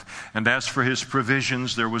life. And as for his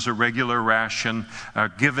provisions, there was a regular ration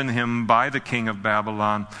given him by the king of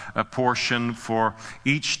Babylon, a portion for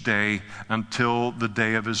each day until the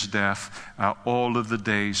day of his death, all of the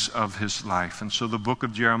days of his life. And so the book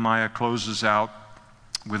of Jeremiah closes out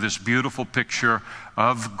with this beautiful picture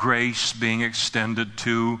of grace being extended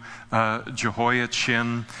to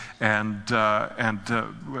Jehoiachin, and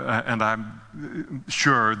I'm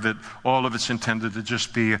sure that all of it's intended to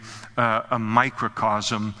just be a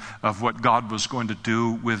microcosm of what God was going to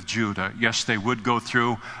do with Judah. Yes, they would go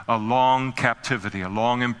through a long captivity, a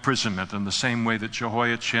long imprisonment in the same way that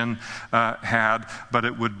Jehoiachin had, but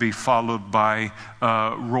it would be followed by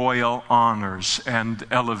royal honors and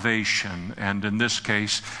elevation, and in this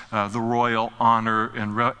case, the royal honor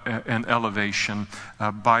and elevation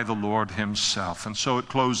by the Lord himself. And so it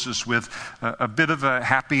closes with a bit of a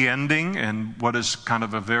happy ending in what is kind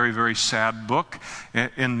of a very, very sad book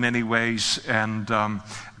in many ways. And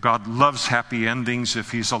God loves happy endings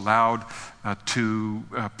if he's allowed to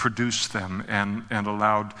produce them and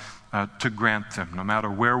allowed to grant them. No matter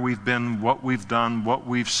where we've been, what we've done, what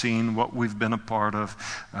we've seen, what we've been a part of,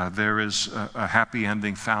 there is a happy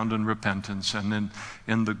ending found in repentance and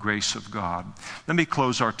in the grace of God. Let me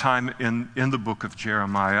close our time in the book of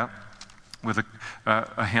Jeremiah with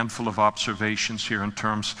a handful of observations here in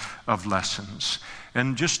terms of lessons.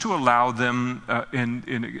 And just to allow them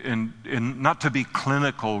in not to be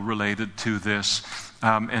clinical related to this,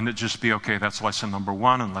 and it just be, okay, that's lesson number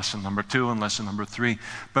 1 and lesson number 2 and lesson number 3,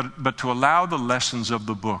 but to allow the lessons of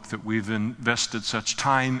the book that we've invested such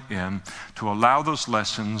time in, to allow those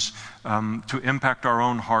lessons to impact our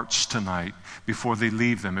own hearts tonight before they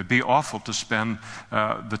leave them. It'd be awful to spend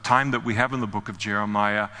the time that we have in the book of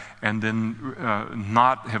Jeremiah and then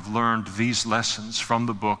not have learned these lessons from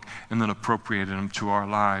the book and then appropriated them to our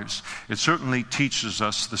lives. It certainly teaches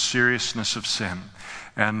us the seriousness of sin.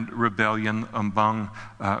 and rebellion among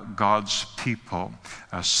God's people.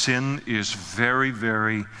 Sin is very,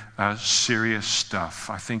 very serious stuff.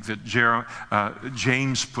 I think that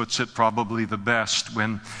James puts it probably the best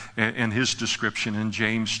when, in his description in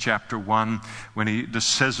James chapter 1, when he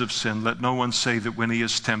says of sin, let no one say that when he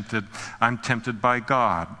is tempted, I'm tempted by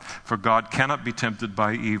God. For God cannot be tempted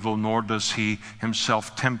by evil, nor does he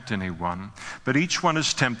himself tempt anyone. But each one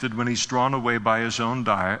is tempted when he's drawn away by his own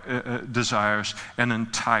desires and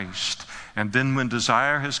enticed. And then when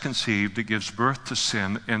desire has conceived, it gives birth to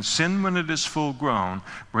sin. And sin, when it is full grown,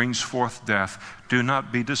 brings forth death. Do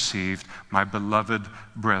not be deceived, my beloved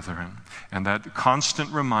brethren. And that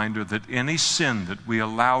constant reminder that any sin that we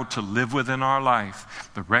allow to live within our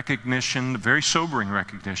life, the recognition, the very sobering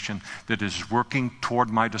recognition, that is working toward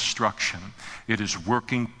my destruction. It is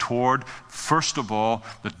working toward, first of all,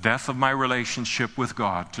 the death of my relationship with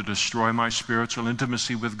God, to destroy my spiritual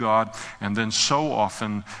intimacy with God, and then so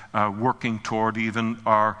often working toward even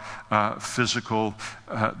our physical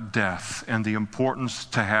death. And the importance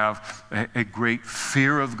to have a great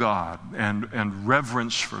fear of God and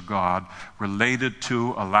reverence for God related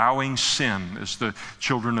to allowing sin, as the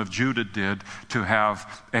children of Judah did, to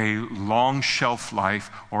have a long shelf life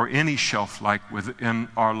or any shelf life within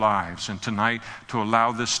our lives. And tonight, to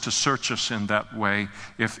allow this to search us in that way,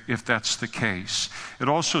 if that's the case. It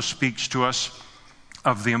also speaks to us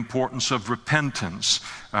of the importance of repentance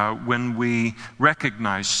when we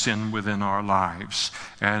recognize sin within our lives,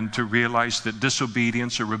 and to realize that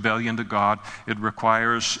disobedience or rebellion to God, it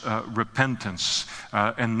requires repentance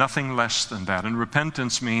and nothing less than that. And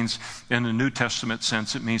repentance means, in a New Testament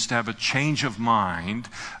sense, it means to have a change of mind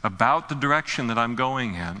about the direction that I'm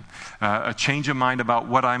going in, a change of mind about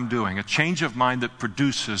what I'm doing, a change of mind that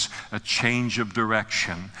produces a change of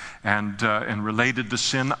direction. And related to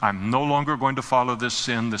sin, I'm no longer going to follow this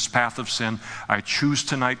sin, this path of sin. I choose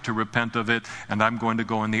tonight to repent of it, and I'm going to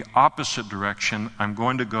go in the opposite direction. I'm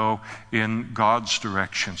going to go in God's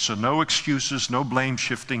direction. So no excuses, no blame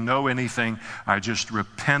shifting, no anything. I just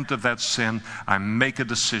repent of that sin. I make a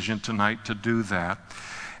decision tonight to do that.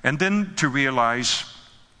 And then to realize,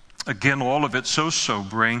 again, all of it so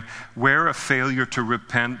sobering, where a failure to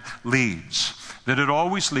repent leads. That it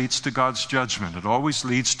always leads to God's judgment. It always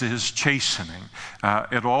leads to his chastening.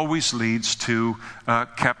 It always leads to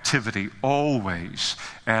captivity, always.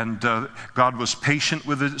 And God was patient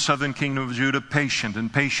with the southern kingdom of Judah, patient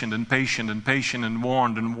and patient and patient and patient, and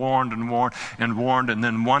warned and warned and warned and warned. And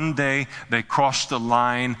then one day they crossed the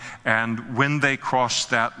line, and when they crossed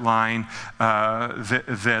that line,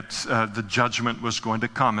 the judgment was going to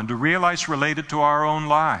come. And to realize, related to our own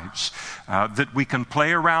lives, that we can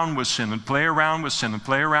play around with sin and play around with sin and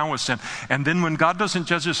play around with sin. And then when God doesn't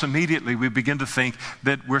judge us immediately, we begin to think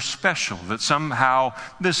that we're special, that somehow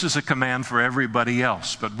this is a command for everybody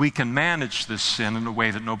else. But we can manage this sin in a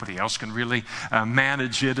way that nobody else can really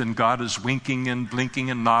manage it. And God is winking and blinking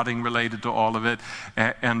and nodding related to all of it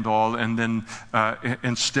and all. And then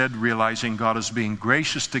instead realizing God is being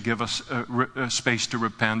gracious to give us space to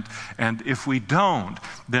repent. And if we don't,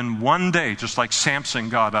 then one day, just like Samson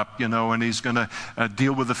got up, and he's going to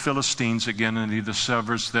deal with the Philistines again, and he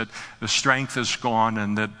discovers that the strength is gone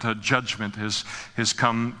and that judgment has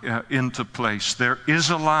come into place. There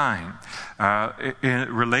is a line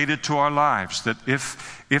related to our lives that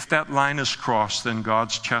if that line is crossed, then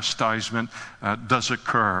God's chastisement does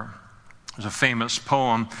occur. There's a famous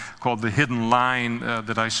poem called The Hidden Line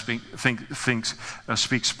that I think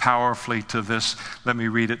speaks powerfully to this. Let me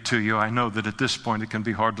read it to you. I know that at this point it can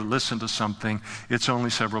be hard to listen to something. It's only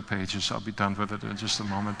several pages. I'll be done with it in just a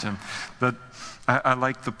moment. But I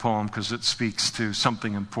like the poem because it speaks to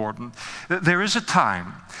something important. There is a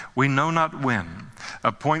time, we know not when,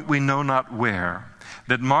 a point we know not where,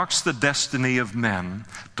 that marks the destiny of men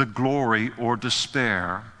to glory or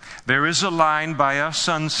despair. There is a line by us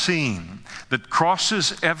unseen that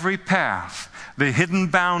crosses every path, the hidden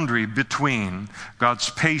boundary between God's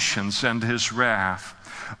patience and his wrath.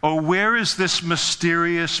 Oh, where is this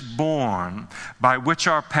mysterious bourne by which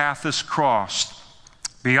our path is crossed,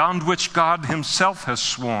 beyond which God himself has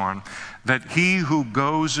sworn that he who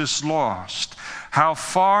goes is lost? How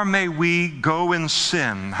far may we go in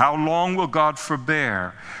sin? How long will God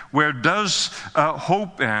forbear? Where does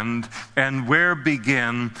hope end, and where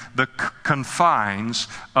begin the confines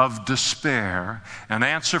of despair? An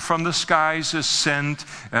answer from the skies is sent,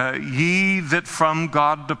 ye that from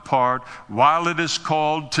God depart, while it is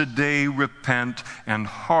called today repent, and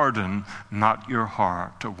harden not your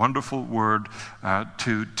heart. A wonderful word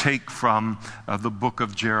to take from the book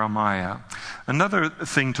of Jeremiah. Another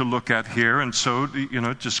thing to look at here, and so,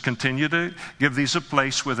 just continue to give these a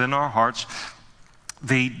place within our hearts.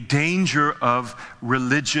 the danger of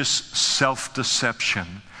religious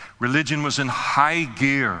self-deception. Religion was in high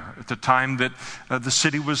gear at the time that the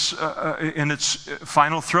city was in its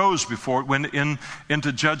final throes before it went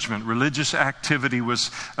into judgment. Religious activity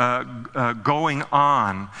was going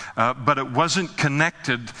on, but it wasn't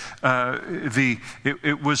connected.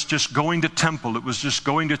 It was just going to temple. It was just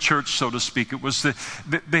going to church, so to speak. It was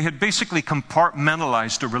they had basically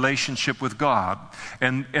compartmentalized a relationship with God,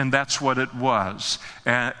 and that's what it was.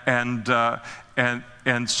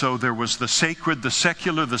 And so there was the sacred, the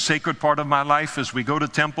secular, the sacred part of my life. As we go to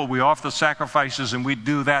temple, we offer the sacrifices and we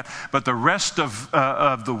do that. But the rest of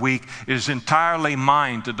the week is entirely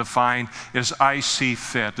mine to define as I see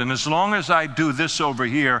fit. And as long as I do this over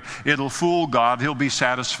here, it'll fool God. He'll be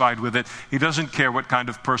satisfied with it. He doesn't care what kind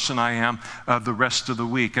of person I am the rest of the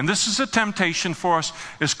week. And this is a temptation for us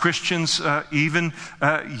as Christians even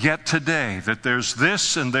yet today, that there's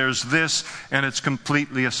this, and it's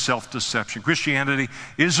completely a self-deception. Christianity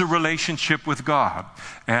is a relationship with God,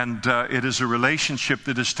 and it is a relationship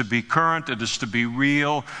that is to be current, it is to be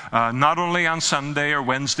real, not only on Sunday or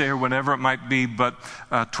Wednesday or whenever it might be, but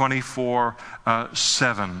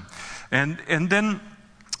 24/7. And then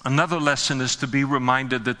another lesson is to be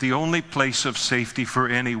reminded that the only place of safety for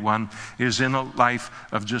anyone is in a life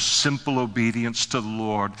of just simple obedience to the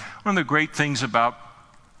Lord. One of the great things about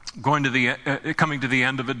coming to the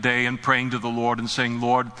end of a day and praying to the Lord and saying,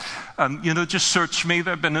 Lord, just search me.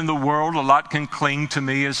 I've been in the world. A lot can cling to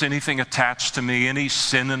me. Is anything attached to me? Any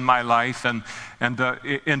sin in my life? And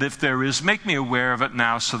if there is, make me aware of it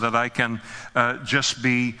now so that I can just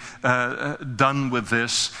be done with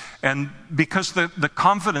this. And because the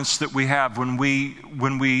confidence that we have when we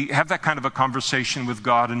have that kind of a conversation with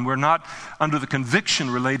God, and we're not under the conviction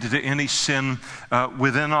related to any sin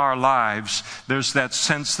within our lives, there's that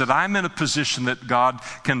sense that I'm in a position that God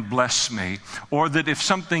can bless me, or that if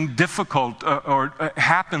something difficult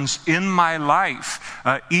happens in my life,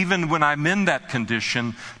 even when I'm in that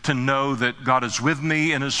condition, to know that God is with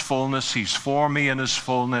me in His fullness, He's for me in His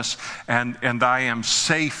fullness, and I am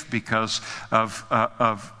safe because of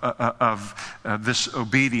this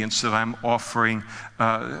obedience that I'm offering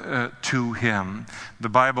to Him. The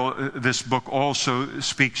Bible, this book also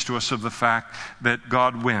speaks to us of the fact that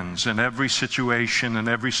God wins in every situation, in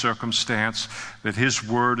every circumstance, that His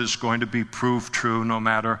word is going to be proved true no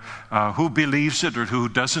matter who believes it or who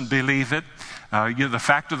doesn't believe it. The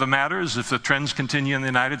fact of the matter is, if the trends continue in the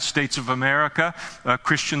United States of America,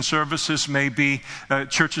 Christian services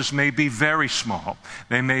churches may be very small.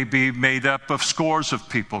 They may be made up of scores of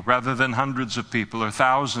people rather than hundreds of people or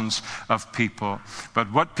thousands of people. But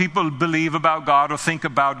what people believe about God or think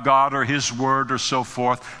about God or His word or so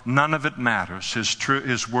forth, none of it matters.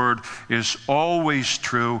 His word is always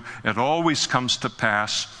true. It always comes to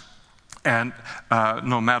pass, and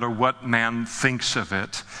no matter what man thinks of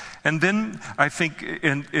it. And then I think,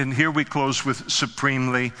 and here we close with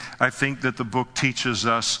supremely, I think that the book teaches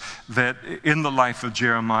us that in the life of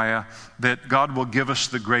Jeremiah, that God will give us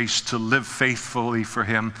the grace to live faithfully for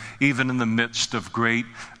Him, even in the midst of great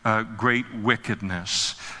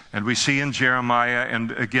wickedness. And we see in Jeremiah,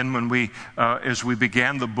 and again when as we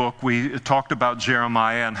began the book, we talked about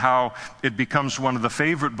Jeremiah and how it becomes one of the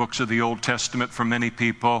favorite books of the Old Testament for many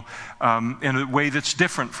people in a way that's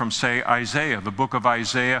different from, say, Isaiah. The book of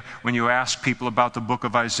Isaiah, when you ask people about the book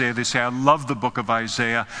of Isaiah, they say, I love the book of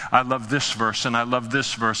Isaiah. I love this verse, and I love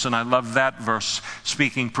this verse, and I love that verse,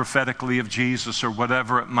 speaking prophetically of Jesus or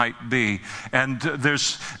whatever it might be. And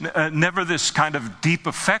there's never this kind of deep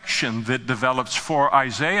affection that develops for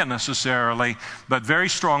Isaiah necessarily, but very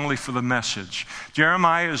strongly for the message.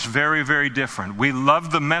 Jeremiah is very, very different. We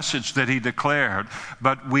love the message that he declared,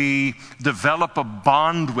 but we develop a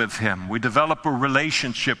bond with him. We develop a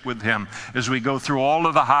relationship with him as we go through all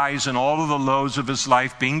of the highs and all of the lows of his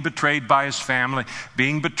life, being betrayed by his family,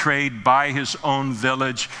 being betrayed by his own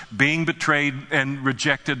village, being betrayed and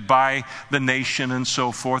rejected by the nation and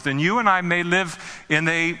so forth. And you and I may live in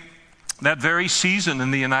that very season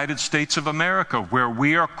in the United States of America, where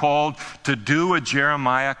we are called to do a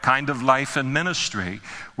Jeremiah kind of life and ministry,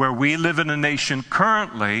 where we live in a nation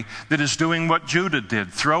currently that is doing what Judah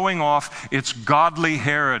did, throwing off its godly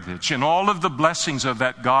heritage and all of the blessings of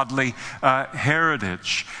that godly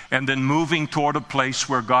heritage, and then moving toward a place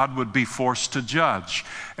where God would be forced to judge.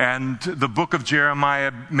 And the book of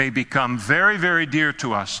Jeremiah may become very, very dear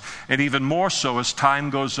to us, and even more so as time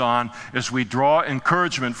goes on, as we draw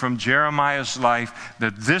encouragement from Jeremiah Jeremiah's life,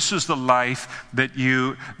 that this is the life that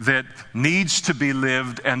needs to be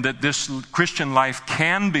lived, and that this Christian life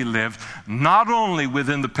can be lived not only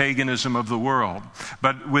within the paganism of the world,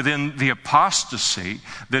 but within the apostasy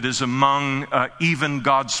that is among even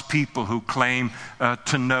God's people who claim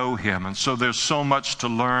to know him. And so there's so much to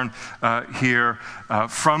learn here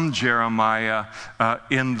from Jeremiah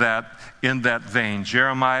in that vein.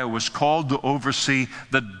 Jeremiah was called to oversee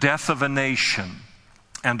the death of a nation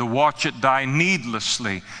and to watch it die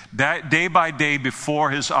needlessly, day by day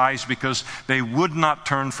before his eyes, because they would not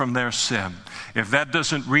turn from their sin. If that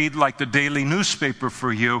doesn't read like the daily newspaper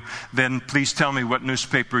for you, then please tell me what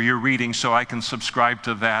newspaper you're reading so I can subscribe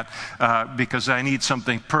to that, because I need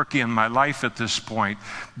something perky in my life at this point.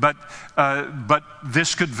 But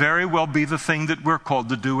this could very well be the thing that we're called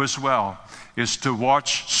to do as well, is to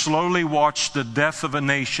slowly watch the death of a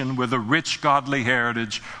nation with a rich godly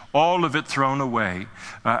heritage, all of it thrown away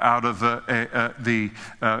out of the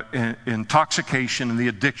intoxication and the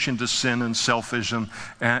addiction to sin and selfism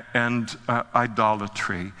and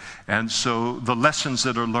idolatry. And so the lessons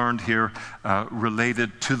that are learned here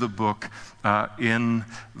related to the book,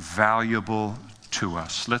 invaluable to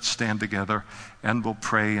us. Let's stand together and we'll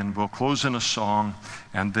pray, and we'll close in a song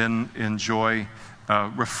and then enjoy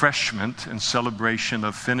refreshment and celebration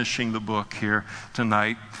of finishing the book here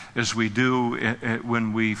tonight, as we do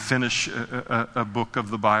when we finish a book of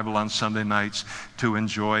the Bible on Sunday nights, to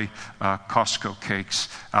enjoy Costco cakes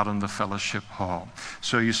out in the fellowship hall.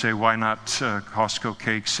 So you say, why not Costco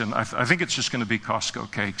cakes? And I think it's just going to be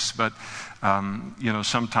Costco cakes, but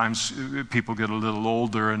sometimes people get a little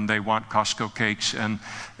older and they want Costco cakes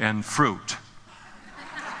and fruit.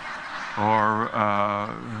 Or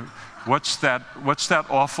what's that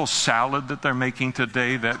awful salad that they're making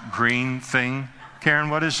today, that green thing? Karen,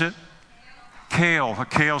 what is it? Kale, a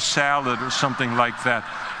kale salad or something like that.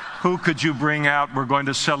 Who could you bring out? We're going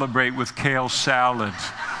to celebrate with kale salad.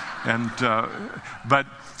 And but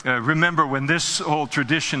remember, when this whole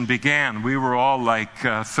tradition began, we were all like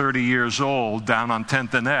 30 years old down on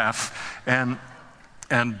 10th and F, and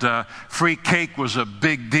free cake was a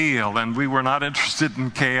big deal, and we were not interested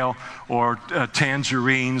in kale or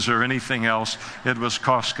tangerines or anything else. It was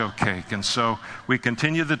Costco cake. And so we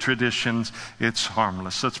continue the traditions. It's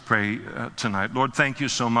harmless. Let's pray tonight. Lord, thank you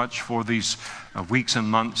so much for these weeks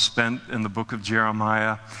and months spent in the book of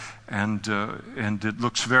Jeremiah. And it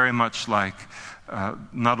looks very much like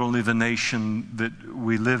not only the nation that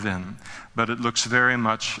we live in, but it looks very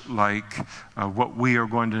much like what we are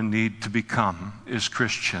going to need to become as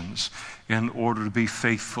Christians in order to be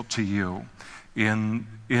faithful to you in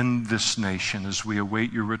this nation as we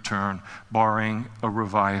await your return, barring a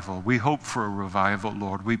revival. We hope for a revival,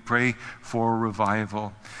 Lord. We pray for a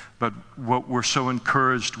revival. But what we're so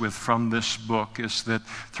encouraged with from this book is that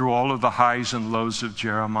through all of the highs and lows of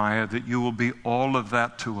Jeremiah, that you will be all of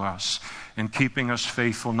that to us, in keeping us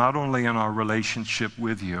faithful, not only in our relationship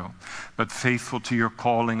with you, but faithful to your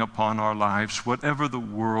calling upon our lives, whatever the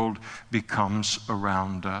world becomes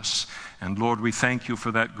around us. And Lord, we thank you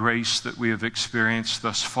for that grace that we have experienced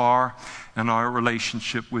thus far in our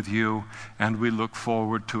relationship with you, and we look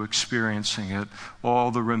forward to experiencing it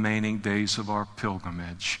all the remaining days of our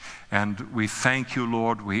pilgrimage. And we thank you,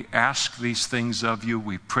 Lord. We ask these things of you.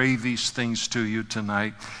 We pray these things to you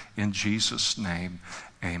tonight. In Jesus' name,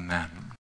 amen.